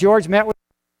 Now George met with her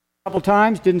a couple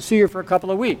times, didn't see her for a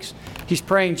couple of weeks. He's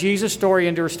praying Jesus' story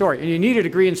into her story. And you need a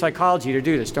degree in psychology to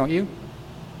do this, don't you?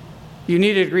 You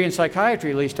need a degree in psychiatry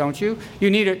at least, don't you?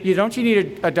 Don't you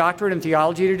need a doctorate in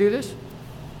theology to do this?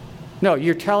 No,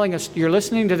 you're telling us, you're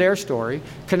listening to their story,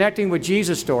 connecting with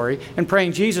Jesus' story, and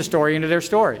praying Jesus' story into their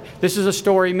story. This is a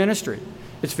story ministry.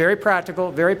 It's very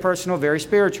practical, very personal, very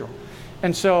spiritual.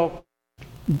 And so,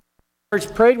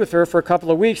 George prayed with her for a couple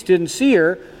of weeks, didn't see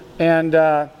her, and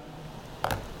and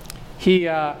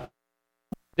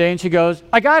she goes,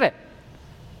 I got it.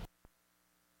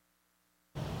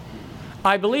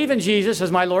 I believe in Jesus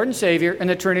as my Lord and Savior, and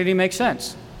the Trinity makes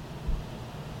sense.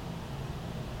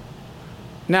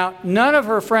 Now, none of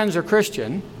her friends are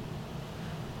Christian.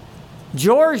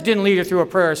 George didn't lead her through a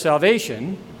prayer of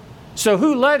salvation. So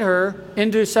who led her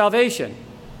into salvation?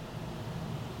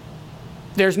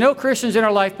 There's no Christians in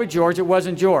our life but George. It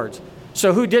wasn't George.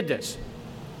 So who did this?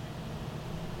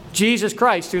 Jesus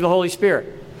Christ through the Holy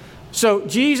Spirit. So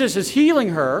Jesus is healing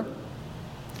her,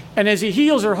 and as he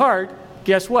heals her heart,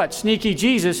 guess what? Sneaky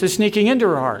Jesus is sneaking into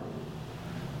her heart.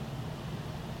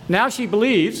 Now she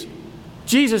believes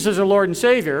Jesus is her Lord and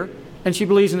Savior, and she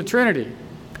believes in the Trinity.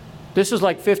 This is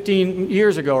like 15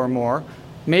 years ago or more.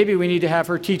 Maybe we need to have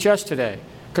her teach us today,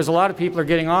 because a lot of people are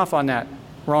getting off on that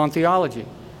wrong theology.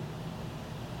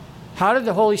 How did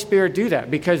the Holy Spirit do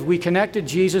that? Because we connected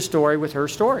Jesus' story with her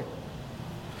story.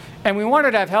 And we want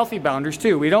her to have healthy boundaries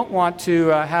too. We don't want to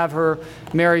have her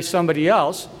marry somebody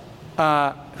else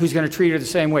who's going to treat her the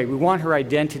same way. We want her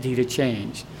identity to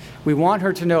change. We want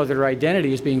her to know that her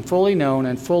identity is being fully known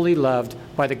and fully loved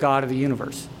by the God of the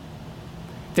universe.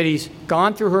 That he's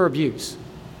gone through her abuse.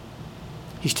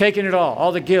 He's taken it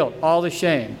all the guilt, all the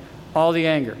shame, all the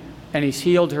anger, and he's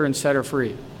healed her and set her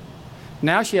free.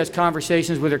 Now she has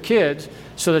conversations with her kids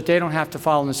so that they don't have to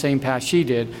follow in the same path she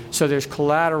did. So there's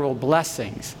collateral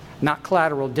blessings. Not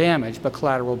collateral damage, but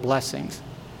collateral blessings.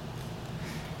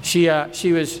 She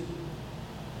was,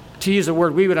 to use a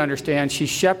word we would understand, she's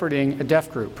shepherding a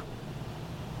deaf group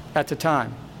at the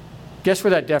time. Guess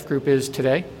where that deaf group is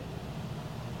today?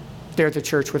 They're at the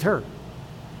church with her.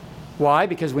 Why?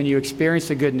 Because when you experience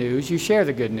the good news, you share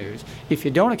the good news. If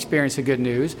you don't experience the good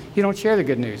news, you don't share the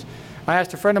good news. I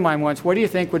asked a friend of mine once, what do you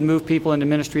think would move people into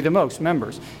ministry the most?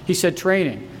 Members. He said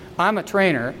training. I'm a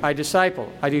trainer. I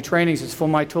disciple. I do trainings. It's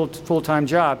my full-time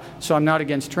job, so I'm not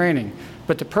against training.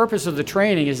 But the purpose of the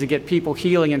training is to get people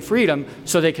healing and freedom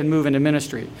so they can move into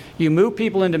ministry. You move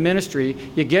people into ministry,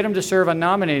 you get them to serve on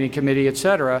nominating committee,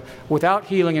 etc. Without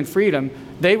healing and freedom,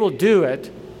 they will do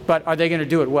it, but are they going to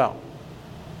do it well?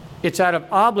 It's out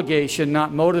of obligation,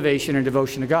 not motivation and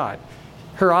devotion to God.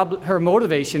 Her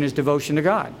motivation is devotion to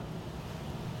God.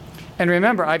 And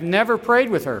remember, I've never prayed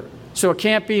with her, so it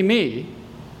can't be me.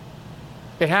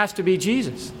 It has to be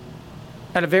Jesus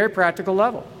at a very practical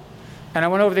level. And I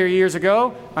went over there years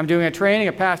ago. I'm doing a training.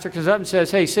 A pastor comes up and says,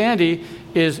 hey, Sandy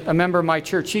is a member of my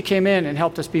church. She came in and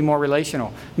helped us be more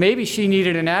relational. Maybe she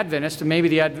needed an Adventist, and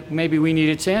maybe we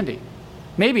needed Sandy.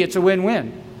 Maybe it's a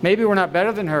win-win. Maybe we're not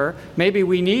better than her. Maybe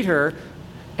we need her.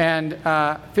 And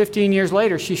 15 years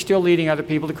later, she's still leading other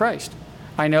people to Christ.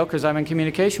 I know because I'm in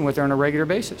communication with her on a regular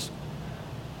basis.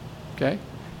 Okay?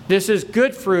 This is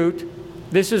good fruit.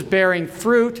 This is bearing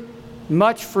fruit,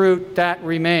 much fruit that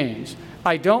remains.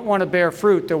 I don't want to bear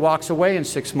fruit that walks away in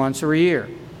 6 months or a year.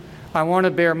 I want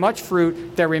to bear much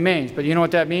fruit that remains. But you know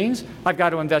what that means? I've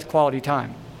got to invest quality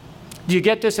time. Do you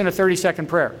get this in a 30-second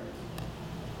prayer?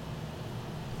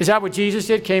 Is that what Jesus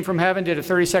did? Came from heaven, did a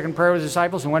 30-second prayer with his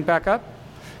disciples and went back up?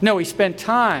 No, he spent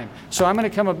time. So I'm going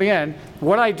to come up again.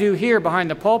 What I do here behind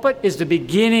the pulpit is the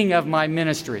beginning of my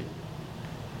ministry.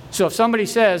 So if somebody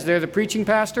says they're the preaching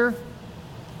pastor,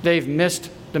 they've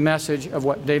missed the message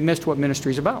of they've missed what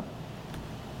ministry is about.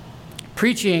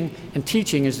 Preaching and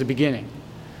teaching is the beginning.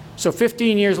 So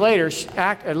 15 years later,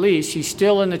 at least, she's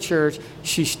still in the church,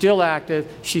 she's still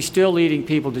active, she's still leading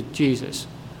people to Jesus.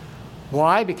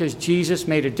 Why? Because Jesus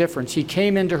made a difference. He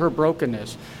came into her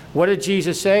brokenness. What did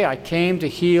Jesus say? I came to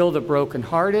heal the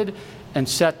brokenhearted and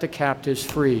set the captives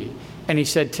free. And he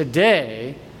said,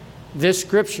 today, this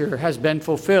scripture has been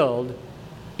fulfilled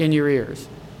in your ears.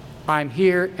 I'm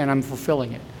here and I'm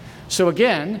fulfilling it. So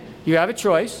again, you have a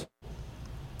choice.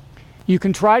 You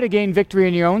can try to gain victory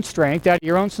in your own strength, out of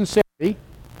your own sincerity.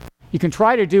 You can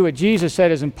try to do what Jesus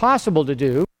said is impossible to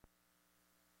do.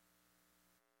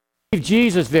 Give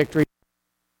Jesus victory.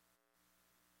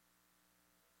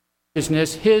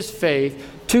 His faith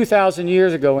 2,000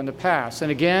 years ago in the past. And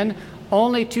again,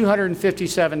 only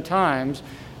 257 times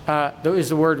is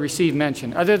the word receive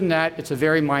mentioned. Other than that, it's a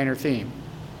very minor theme.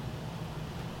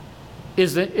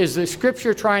 Is the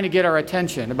scripture trying to get our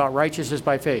attention about righteousness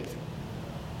by faith?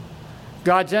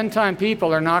 God's end time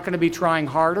people are not going to be trying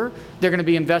harder. They're going to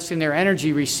be investing their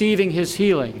energy receiving his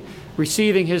healing,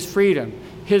 receiving his freedom,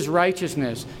 his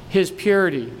righteousness, his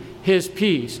purity, his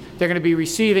peace. They're going to be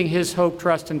receiving his hope,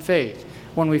 trust, and faith.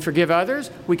 When we forgive others,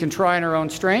 we can try in our own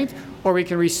strength, or we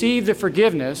can receive the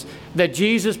forgiveness that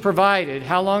Jesus provided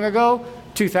how long ago?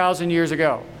 2,000 years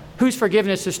ago. Whose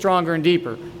forgiveness is stronger and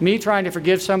deeper? Me trying to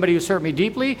forgive somebody who's hurt me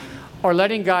deeply, or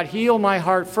letting God heal my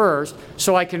heart first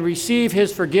so I can receive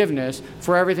his forgiveness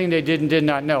for everything they did and did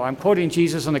not know? I'm quoting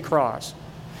Jesus on the cross.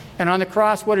 And on the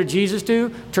cross, what did Jesus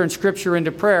do? Turn Scripture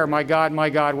into prayer. My God,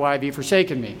 why have you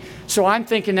forsaken me? So I'm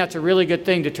thinking that's a really good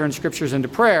thing to turn Scriptures into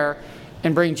prayer.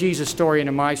 and bring Jesus' story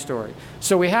into my story.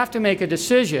 So we have to make a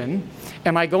decision.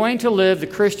 Am I going to live the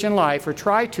Christian life, or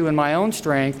try to in my own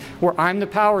strength, where I'm the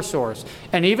power source?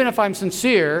 And even if I'm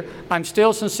sincere, I'm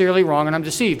still sincerely wrong and I'm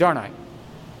deceived, aren't I?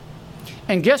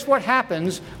 And guess what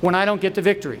happens when I don't get the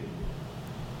victory?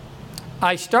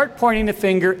 I start pointing the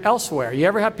finger elsewhere. You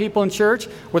ever have people in church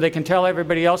where they can tell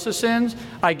everybody else's sins?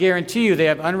 I guarantee you they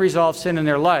have unresolved sin in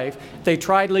their life. They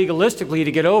tried legalistically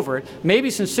to get over it, maybe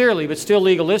sincerely, but still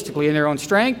legalistically in their own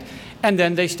strength, and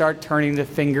then they start turning the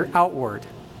finger outward.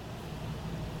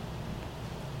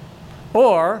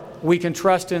 Or we can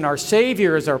trust in our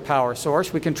Savior as our power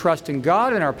source. We can trust in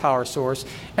God in our power source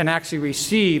and actually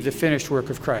receive the finished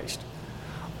work of Christ.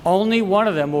 Only one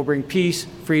of them will bring peace,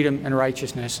 freedom, and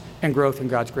righteousness and growth in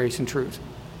God's grace and truth.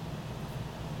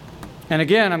 And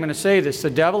again, I'm going to say this. The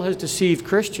devil has deceived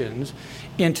Christians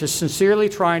into sincerely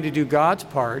trying to do God's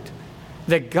part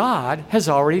that God has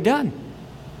already done.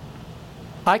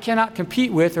 I cannot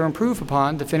compete with or improve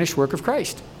upon the finished work of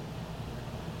Christ.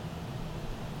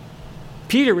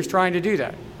 Peter was trying to do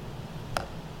that.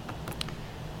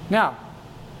 Now,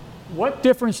 what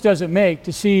difference does it make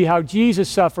to see how Jesus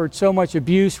suffered so much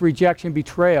abuse, rejection,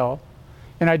 betrayal,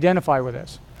 and identify with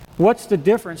this? What's the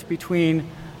difference between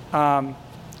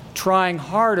trying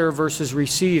harder versus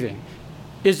receiving?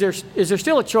 Is there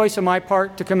still a choice on my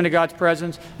part to come into God's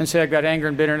presence and say I've got anger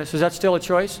and bitterness? Is that still a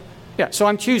choice? Yeah, so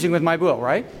I'm choosing with my will,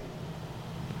 right?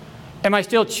 Am I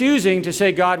still choosing to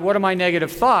say, God, what are my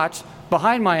negative thoughts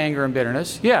behind my anger and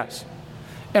bitterness? Yes.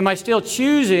 Am I still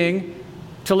choosing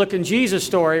to look in Jesus'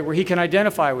 story where he can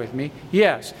identify with me?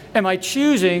 Yes. Am I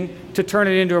choosing to turn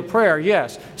it into a prayer?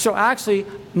 Yes. So actually,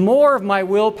 more of my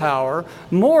willpower,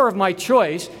 more of my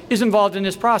choice is involved in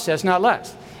this process, not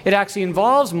less. It actually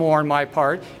involves more on my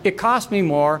part. It costs me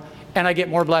more, and I get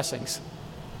more blessings.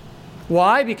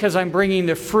 Why? Because I'm bringing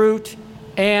the fruit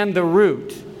and the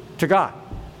root to God.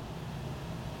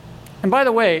 And by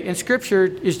the way, in Scripture,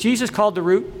 is Jesus called the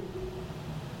root?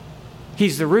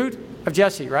 He's the root of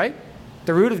Jesse, right?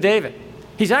 The root of David.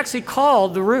 He's actually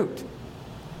called the root.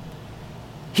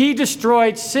 He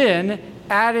destroyed sin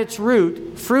at its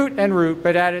root, fruit and root,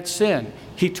 but at its sin.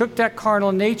 He took that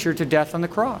carnal nature to death on the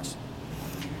cross.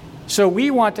 So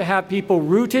we want to have people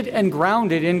rooted and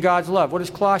grounded in God's love. What does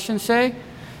Colossians say?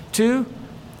 2,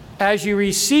 as you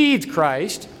received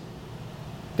Christ,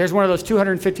 there's one of those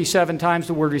 257 times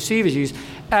the word receive is used.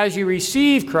 As you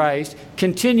receive Christ,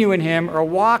 continue in him or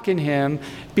walk in him,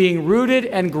 being rooted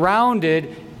and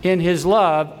grounded in his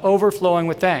love, overflowing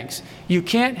with thanks. You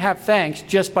can't have thanks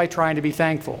just by trying to be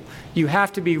thankful. You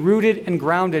have to be rooted and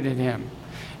grounded in him.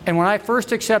 And when I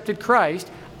first accepted Christ,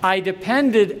 I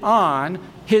depended on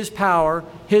his power,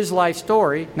 his life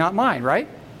story, not mine, right?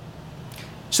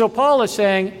 So Paul is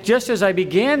saying, just as I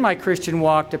began my Christian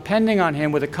walk depending on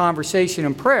him with a conversation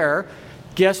and prayer,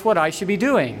 guess what I should be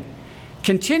doing?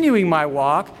 Continuing my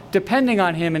walk depending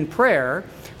on him in prayer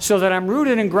so that I'm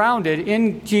rooted and grounded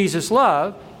in Jesus'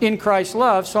 love, in Christ's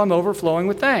love, so I'm overflowing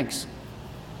with thanks.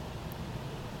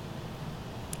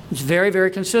 It's very,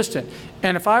 very consistent.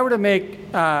 And if I were to make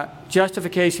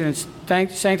justification and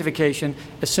sanctification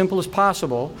as simple as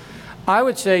possible, I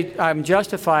would say I'm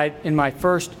justified in my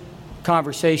first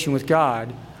conversation with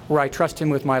God where I trust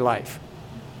him with my life.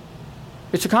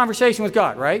 It's a conversation with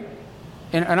God, right?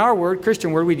 In our word,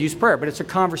 Christian word, we'd use prayer, but it's a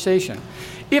conversation.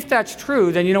 If that's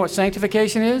true, then you know what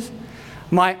sanctification is?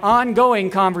 My ongoing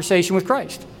conversation with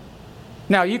Christ.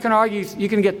 Now, you can argue, you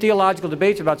can get theological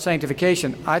debates about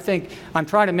sanctification. I think I'm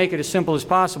trying to make it as simple as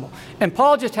possible. And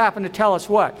Paul just happened to tell us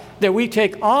what? That we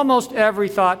take almost every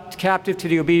thought captive to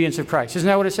the obedience of Christ. Isn't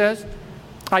that what it says?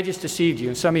 I just deceived you,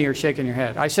 and some of you are shaking your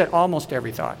head. I said almost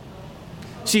every thought.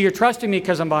 See, you're trusting me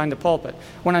because I'm behind the pulpit.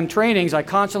 When I'm trainings, I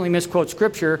constantly misquote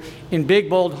Scripture in big,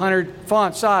 bold, 100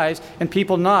 font size, and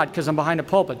people nod because I'm behind the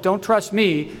pulpit. Don't trust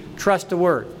me, trust the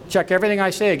Word. Check everything I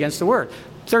say against the Word.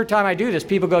 Third time I do this,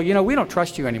 people go, you know, we don't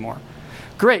trust you anymore.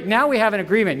 Great, now we have an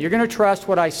agreement. You're going to trust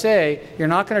what I say. You're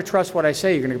not going to trust what I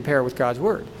say. You're going to compare it with God's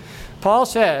Word. Paul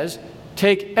says,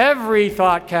 take every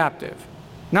thought captive.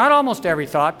 Not almost every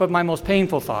thought, but my most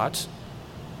painful thoughts.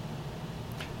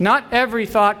 Not every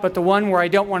thought, but the one where I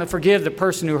don't want to forgive the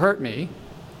person who hurt me.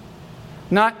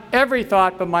 Not every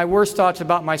thought, but my worst thoughts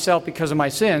about myself because of my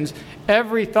sins.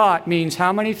 Every thought means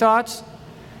how many thoughts?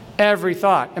 Every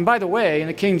thought. And by the way, in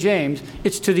the King James,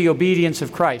 it's to the obedience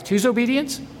of Christ. Whose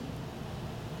obedience?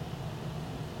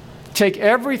 Take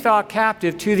every thought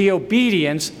captive to the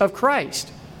obedience of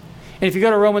Christ. And if you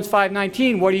go to Romans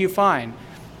 5:19, what do you find?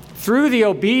 Through the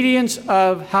obedience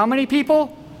of how many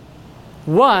people?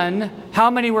 One, how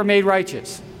many were made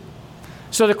righteous?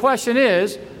 So the question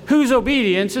is, whose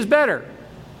obedience is better?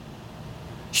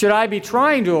 Should I be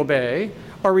trying to obey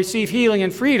or receive healing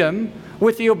and freedom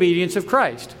with the obedience of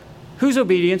Christ? Whose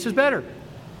obedience is better?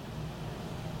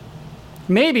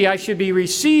 Maybe I should be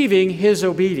receiving his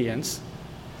obedience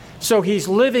so he's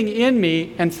living in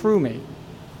me and through me.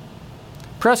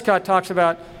 Prescott talks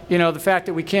about, the fact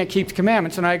that we can't keep the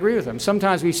commandments, and I agree with him.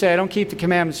 Sometimes we say, I don't keep the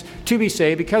commandments to be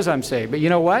saved because I'm saved. But you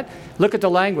know what? Look at the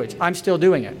language. I'm still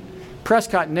doing it.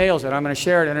 Prescott nails it. I'm going to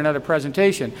share it in another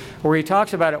presentation where he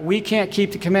talks about it. We can't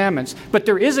keep the commandments, but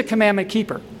there is a commandment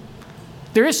keeper.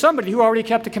 There is somebody who already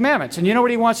kept the commandments. And you know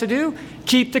what he wants to do?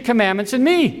 Keep the commandments in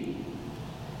me.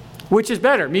 Which is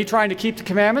better, me trying to keep the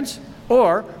commandments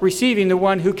or receiving the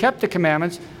one who kept the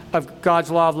commandments of God's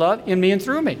law of love in me and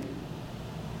through me?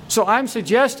 So I'm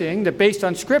suggesting that based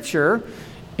on Scripture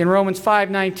in Romans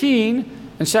 5:19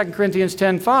 and 2 Corinthians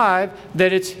 10:5,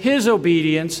 that it's his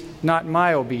obedience, not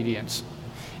my obedience.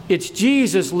 It's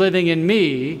Jesus living in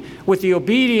me with the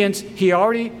obedience he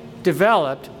already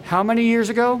developed how many years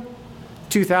ago?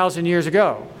 2,000 years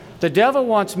ago. The devil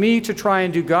wants me to try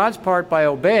and do God's part by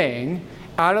obeying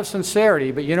out of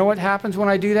sincerity, but you know what happens when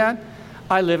I do that?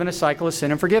 I live in a cycle of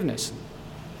sin and forgiveness.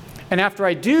 And after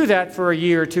I do that for a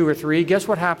year or two or three, guess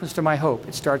what happens to my hope?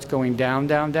 It starts going down,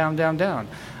 down, down, down, down.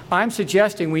 I'm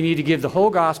suggesting we need to give the whole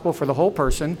gospel for the whole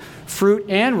person, fruit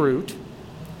and root,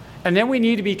 and then we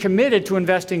need to be committed to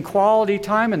investing quality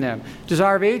time in them.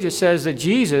 Desire of Ages says that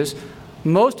Jesus,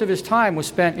 most of his time was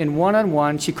spent in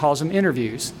one-on-one, she calls them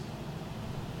interviews.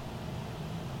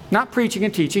 Not preaching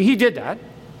and teaching, he did that,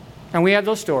 and we have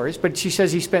those stories, but she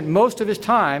says he spent most of his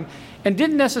time and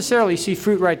didn't necessarily see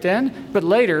fruit right then, but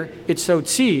later it sowed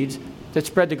seeds that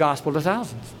spread the gospel to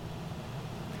thousands.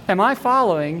 Am I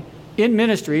following in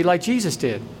ministry like Jesus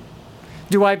did?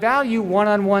 Do I value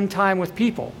one-on-one time with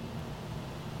people?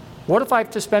 What if I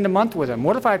have to spend a month with them?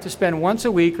 What if I have to spend once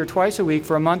a week or twice a week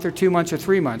for a month or 2 months or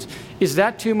 3 months? Is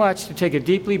that too much to take a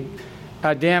deeply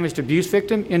damaged abuse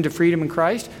victim into freedom in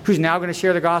Christ, who's now going to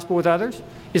share the gospel with others?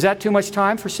 Is that too much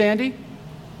time for Sandy?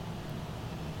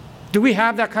 Do we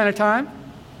have that kind of time?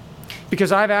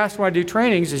 Because I've asked when I do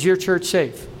trainings, is your church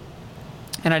safe?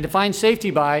 And I define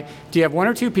safety by, do you have 1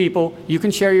 or 2 people you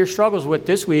can share your struggles with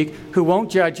this week who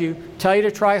won't judge you, tell you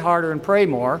to try harder and pray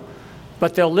more,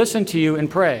 but they'll listen to you and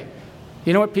pray?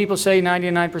 You know what people say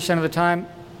 99% of the time?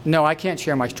 No, I can't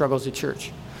share my struggles at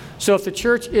church. So if the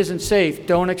church isn't safe,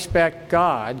 don't expect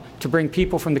God to bring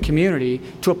people from the community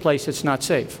to a place that's not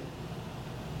safe.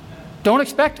 Don't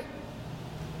expect it.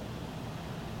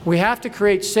 We have to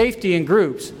create safety in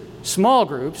groups, small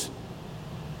groups,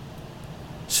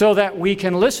 so that we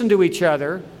can listen to each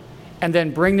other and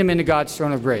then bring them into God's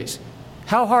throne of grace.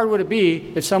 How hard would it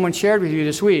be if someone shared with you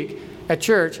this week at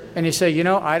church and you say,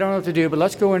 I don't know what to do, but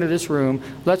let's go into this room,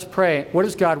 let's pray. What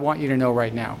does God want you to know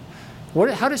right now?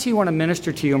 How does he want to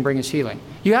minister to you and bring his healing?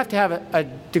 You have to have a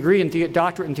degree in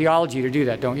doctorate in theology to do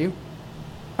that, don't you?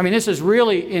 I mean, this is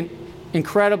really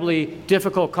incredibly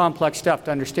difficult, complex stuff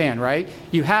to understand, right?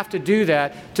 You have to do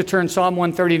that to turn Psalm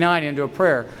 139 into a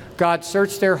prayer. God,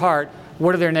 search their heart.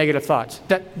 What are their negative thoughts?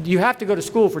 That you have to go to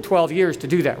school for 12 years to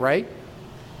do that, right?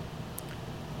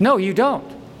 No, you don't.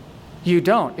 You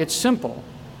don't. It's simple.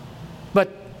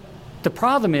 But the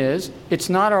problem is, it's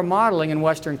not our modeling in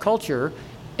Western culture,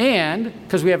 and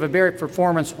because we have a very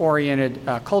performance-oriented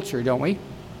culture, don't we?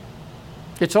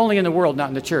 It's only in the world, not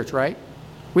in the church, right?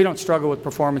 We don't struggle with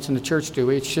performance in the church, do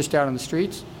we? It's just out on the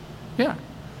streets. Yeah.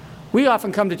 We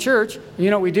often come to church, and you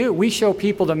know what we do? We show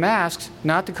people the masks,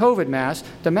 not the COVID mask,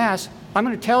 the mask. I'm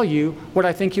going to tell you what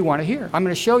I think you want to hear. I'm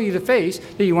going to show you the face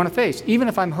that you want to face, even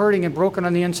if I'm hurting and broken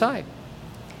on the inside.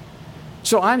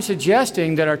 So I'm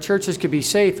suggesting that our churches could be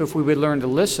safe if we would learn to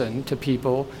listen to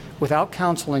people without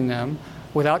counseling them,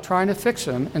 without trying to fix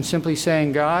them, and simply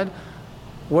saying, God,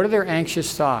 what are their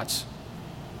anxious thoughts?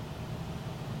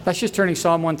 That's just turning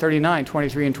Psalm 139,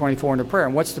 23, and 24 into prayer.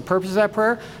 And what's the purpose of that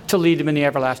prayer? To lead them in the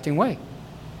everlasting way.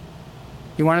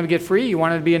 You want them to get free? You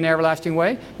want them to be in the everlasting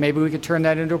way? Maybe we could turn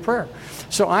that into a prayer.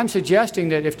 So I'm suggesting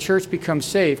that if church becomes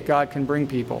safe, God can bring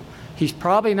people. He's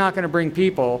probably not going to bring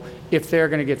people if they're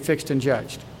going to get fixed and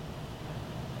judged.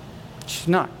 It's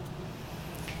not.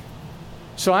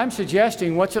 So I'm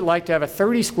suggesting, what's it like to have a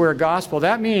 30-square gospel?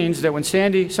 That means that when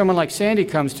someone like Sandy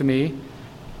comes to me,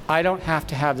 I don't have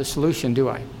to have the solution, do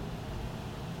I?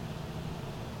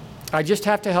 I just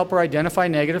have to help her identify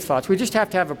negative thoughts. We just have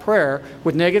to have a prayer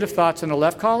with negative thoughts in the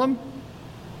left column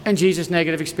and Jesus'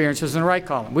 negative experiences in the right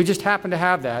column. We just happen to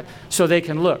have that so they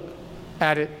can look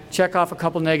at it, check off a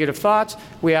couple negative thoughts.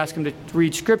 We ask them to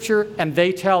read Scripture, and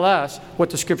they tell us what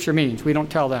the Scripture means. We don't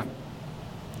tell them.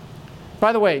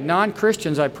 By the way,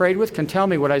 non-Christians I prayed with can tell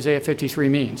me what Isaiah 53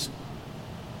 means.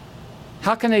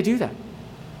 How can they do that?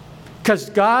 Because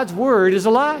God's Word is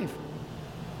alive.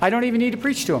 I don't even need to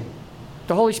preach to them.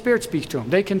 The Holy Spirit speaks to them.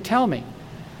 They can tell me.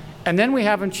 And then we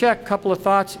have them check a couple of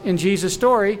thoughts in Jesus'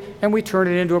 story, and we turn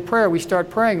it into a prayer. We start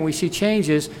praying, and we see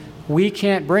changes we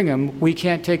can't bring them, we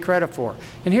can't take credit for.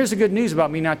 And here's the good news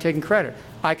about me not taking credit.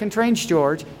 I can train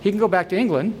George. He can go back to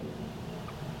England,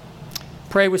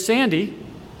 pray with Sandy.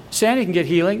 Sandy can get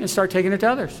healing and start taking it to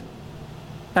others.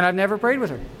 And I've never prayed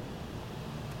with her.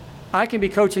 I can be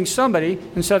coaching somebody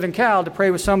in Southern Cal to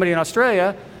pray with somebody in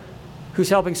Australia who's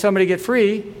helping somebody get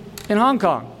free in Hong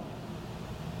Kong.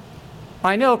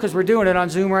 I know because we're doing it on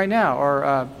Zoom right now,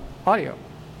 or audio.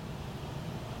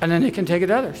 And then they can take it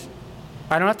to others.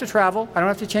 I don't have to travel. I don't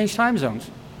have to change time zones.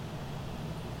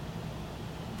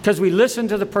 Because we listen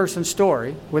to the person's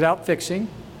story without fixing.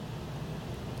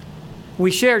 We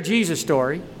share Jesus'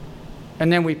 story,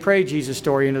 and then we pray Jesus'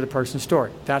 story into the person's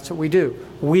story. That's what we do,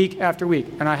 week after week.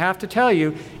 And I have to tell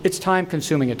you, it's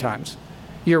time-consuming at times.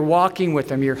 You're walking with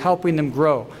them. You're helping them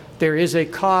grow. There is a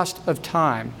cost of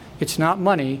time. It's not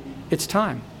money. It's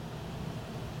time.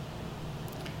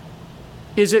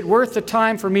 Is it worth the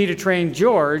time for me to train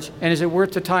George, and is it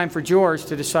worth the time for George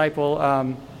to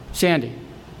disciple Sandy?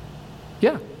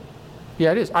 Yeah.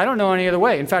 Yeah, it is. I don't know any other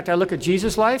way. In fact, I look at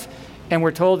Jesus' life, and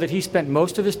we're told that he spent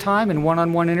most of his time in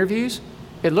one-on-one interviews.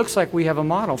 It looks like we have a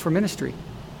model for ministry.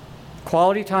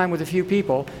 Quality time with a few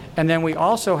people, and then we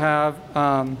also have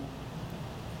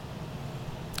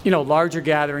larger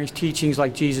gatherings, teachings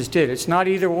like Jesus did. It's not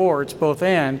either or, it's both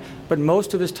and, but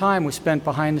most of his time was spent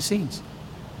behind the scenes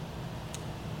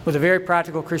with a very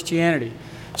practical Christianity.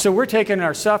 So we're taking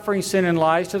our suffering, sin, and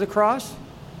lies to the cross.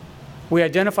 We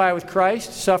identify with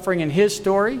Christ, suffering in his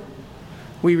story.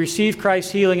 We receive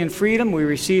Christ's healing and freedom. We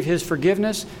receive his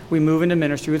forgiveness. We move into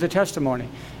ministry with a testimony.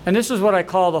 And this is what I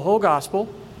call the whole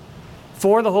gospel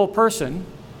for the whole person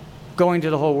going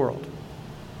to the whole world.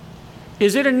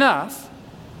 Is it enough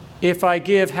if I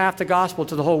give half the gospel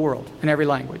to the whole world in every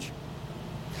language?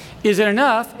 Is it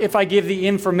enough if I give the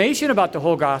information about the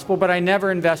whole gospel, but I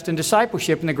never invest in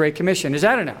discipleship in the Great Commission? Is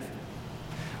that enough?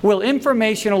 Will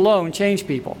information alone change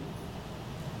people?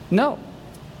 No,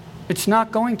 it's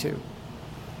not going to.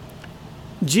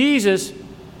 Jesus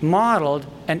modeled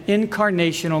an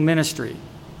incarnational ministry.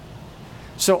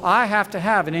 So I have to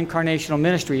have an incarnational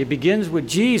ministry. It begins with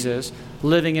Jesus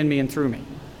living in me and through me.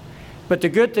 But the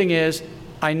good thing is,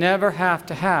 I never have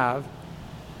to have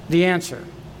the answer.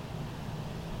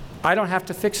 I don't have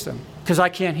to fix them because I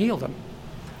can't heal them.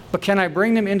 But can I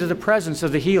bring them into the presence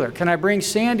of the healer? Can I bring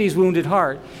Sandy's wounded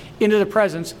heart into the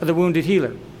presence of the wounded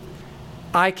healer?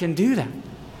 I can do that.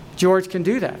 George can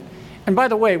do that. And by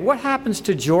the way, what happens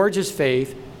to George's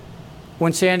faith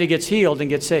when Sandy gets healed and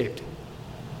gets saved?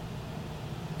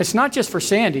 It's not just for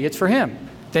Sandy, it's for him.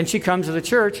 Then she comes to the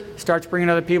church, starts bringing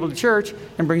other people to church,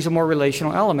 and brings a more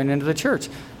relational element into the church.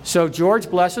 So George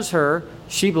blesses her,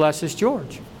 she blesses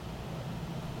George.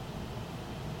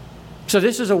 So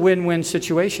this is a win-win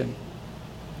situation.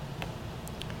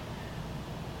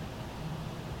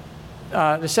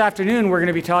 This afternoon, we're going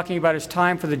to be talking about it's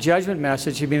time for the judgment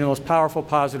message to be the most powerful,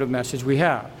 positive message we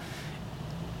have.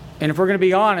 And if we're going to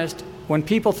be honest, when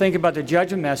people think about the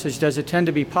judgment message, does it tend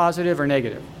to be positive or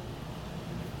negative?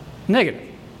 Negative.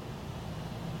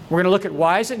 We're going to look at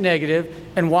why is it negative,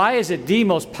 and why is it the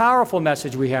most powerful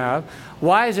message we have,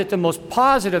 why is it the most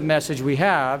positive message we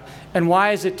have, and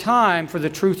why is it time for the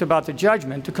truth about the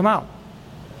judgment to come out.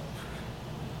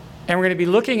 And we're going to be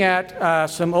looking at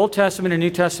some Old Testament and New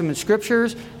Testament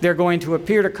scriptures. They're going to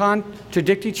appear to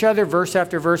contradict each other, verse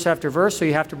after verse after verse, so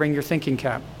you have to bring your thinking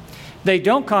cap. They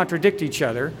don't contradict each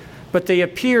other, but they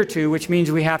appear to, which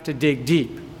means we have to dig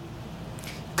deep.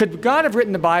 Could God have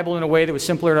written the Bible in a way that was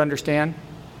simpler to understand?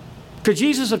 Could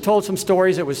Jesus have told some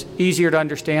stories that was easier to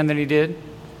understand than he did?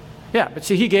 Yeah, but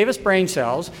see, he gave us brain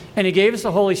cells, and he gave us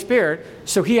the Holy Spirit,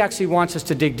 so he actually wants us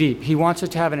to dig deep. He wants us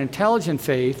to have an intelligent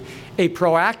faith, a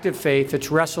proactive faith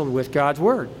that's wrestled with God's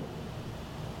Word.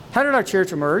 How did our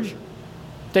church emerge?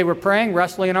 They were praying,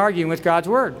 wrestling, and arguing with God's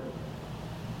Word.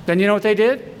 Then you know what they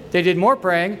did? They did more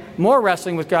praying, more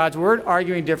wrestling with God's Word,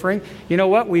 arguing, differing. You know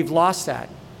what? We've lost that.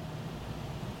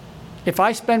 If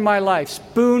I spend my life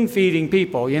spoon-feeding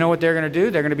people, you know what they're going to do?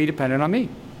 They're going to be dependent on me.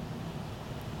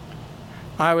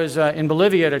 I was in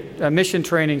Bolivia at a mission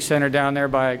training center down there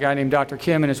by a guy named Dr.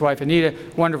 Kim and his wife Anita.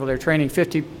 Wonderful. They're training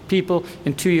 50 people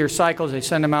in 2-year cycles. They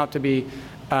send them out to be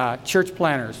church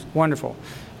planners. Wonderful.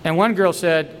 And one girl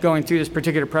said, going through this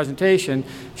particular presentation,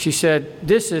 she said,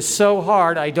 "This is so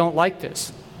hard, I don't like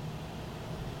this."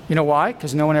 You know why?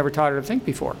 Because no one ever taught her to think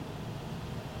before.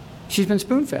 She's been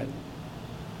spoon-fed.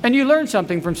 And you learn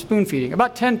something from spoon-feeding,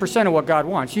 about 10% of what God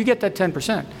wants. You get that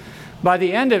 10%. By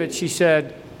the end of it, she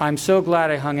said, I'm so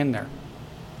glad I hung in there.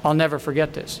 I'll never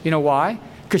forget this. You know why?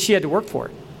 Because she had to work for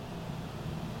it.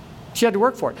 She had to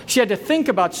work for it. She had to think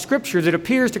about Scripture that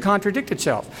appears to contradict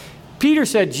itself. Peter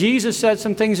said Jesus said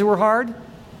some things that were hard.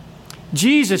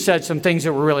 Jesus said some things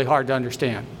that were really hard to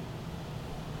understand.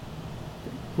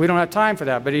 We don't have time for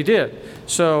that, but he did.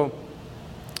 So,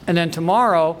 and then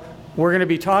tomorrow, we're going to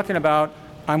be talking about,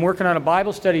 I'm working on a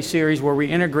Bible study series where we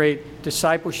integrate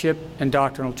discipleship and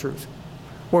doctrinal truth,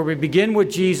 where we begin with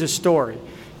Jesus' story.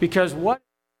 Because what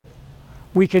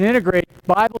we can integrate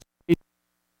Bible studies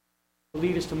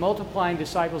lead us to multiplying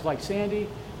disciples like Sandy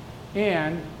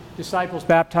and disciples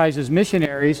baptized as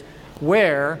missionaries,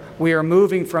 where we are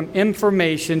moving from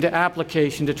information to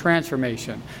application to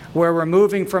transformation, where we're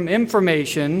moving from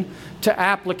information to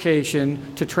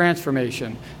application to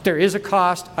transformation. There is a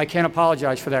cost. I can't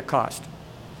apologize for that cost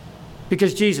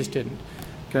because Jesus didn't.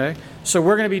 Okay? So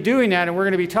we're going to be doing that, and we're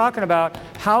going to be talking about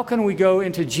how can we go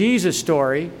into Jesus'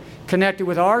 story connected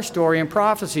with our story and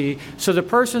prophecy, so the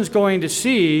person's going to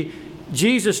see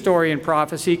Jesus' story and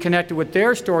prophecy connected with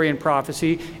their story and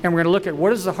prophecy, and we're going to look at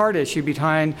what is the heart issue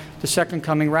behind the second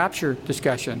coming rapture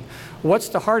discussion. What's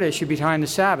the heart issue behind the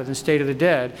Sabbath and state of the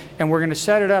dead? And we're going to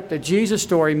set it up that Jesus'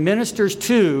 story ministers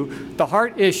to the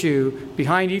heart issue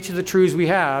behind each of the truths we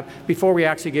have before we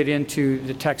actually get into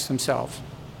the texts themselves.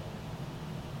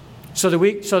 So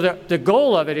the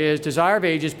goal of it is Desire of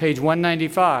Ages, page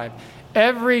 195.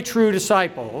 Every true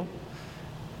disciple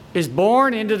is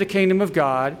born into the kingdom of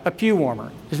God a pew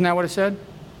warmer. Isn't that what it said?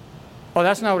 Oh,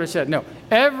 that's not what it said. No.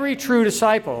 Every true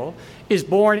disciple is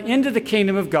born into the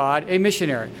kingdom of God a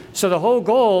missionary. So the whole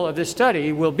goal of this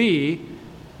study will be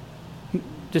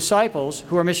disciples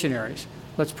who are missionaries.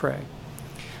 Let's pray.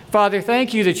 Father,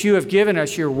 thank you that you have given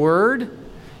us your word.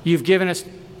 You've given us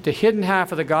the hidden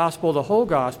half of the gospel, the whole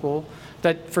gospel,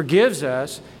 that forgives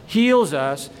us, heals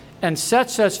us, and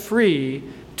sets us free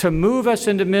to move us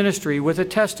into ministry with a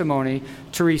testimony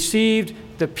to receive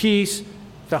the peace,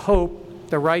 the hope,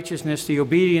 the righteousness, the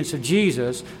obedience of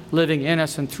Jesus living in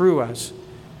us and through us.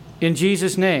 In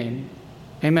Jesus' name,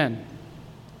 amen.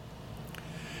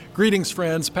 Greetings,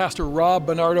 friends. Pastor Rob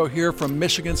Bernardo here from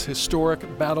Michigan's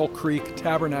historic Battle Creek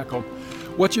Tabernacle.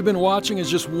 What you've been watching is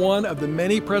just one of the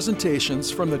many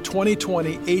presentations from the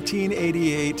 2020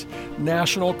 1888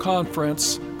 National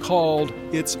Conference called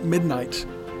It's Midnight.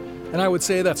 And I would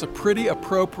say that's a pretty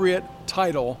appropriate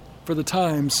title for the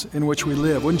times in which we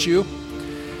live, wouldn't you?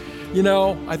 You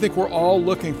know, I think we're all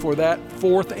looking for that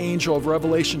fourth angel of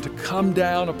Revelation to come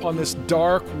down upon this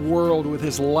dark world with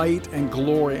his light and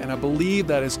glory, and I believe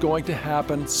that is going to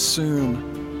happen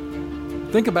soon.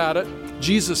 Think about it.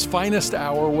 Jesus' finest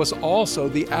hour was also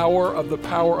the hour of the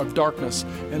power of darkness,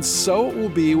 and so it will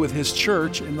be with his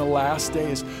church in the last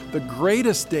days. The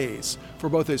greatest days for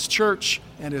both his church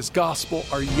and his gospel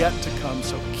are yet to come,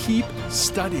 so keep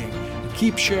studying and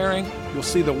keep sharing. You'll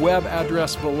see the web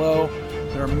address below.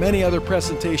 There are many other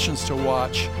presentations to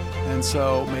watch, and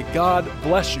so may God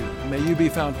bless you, and may you be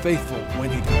found faithful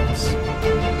when he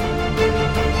comes.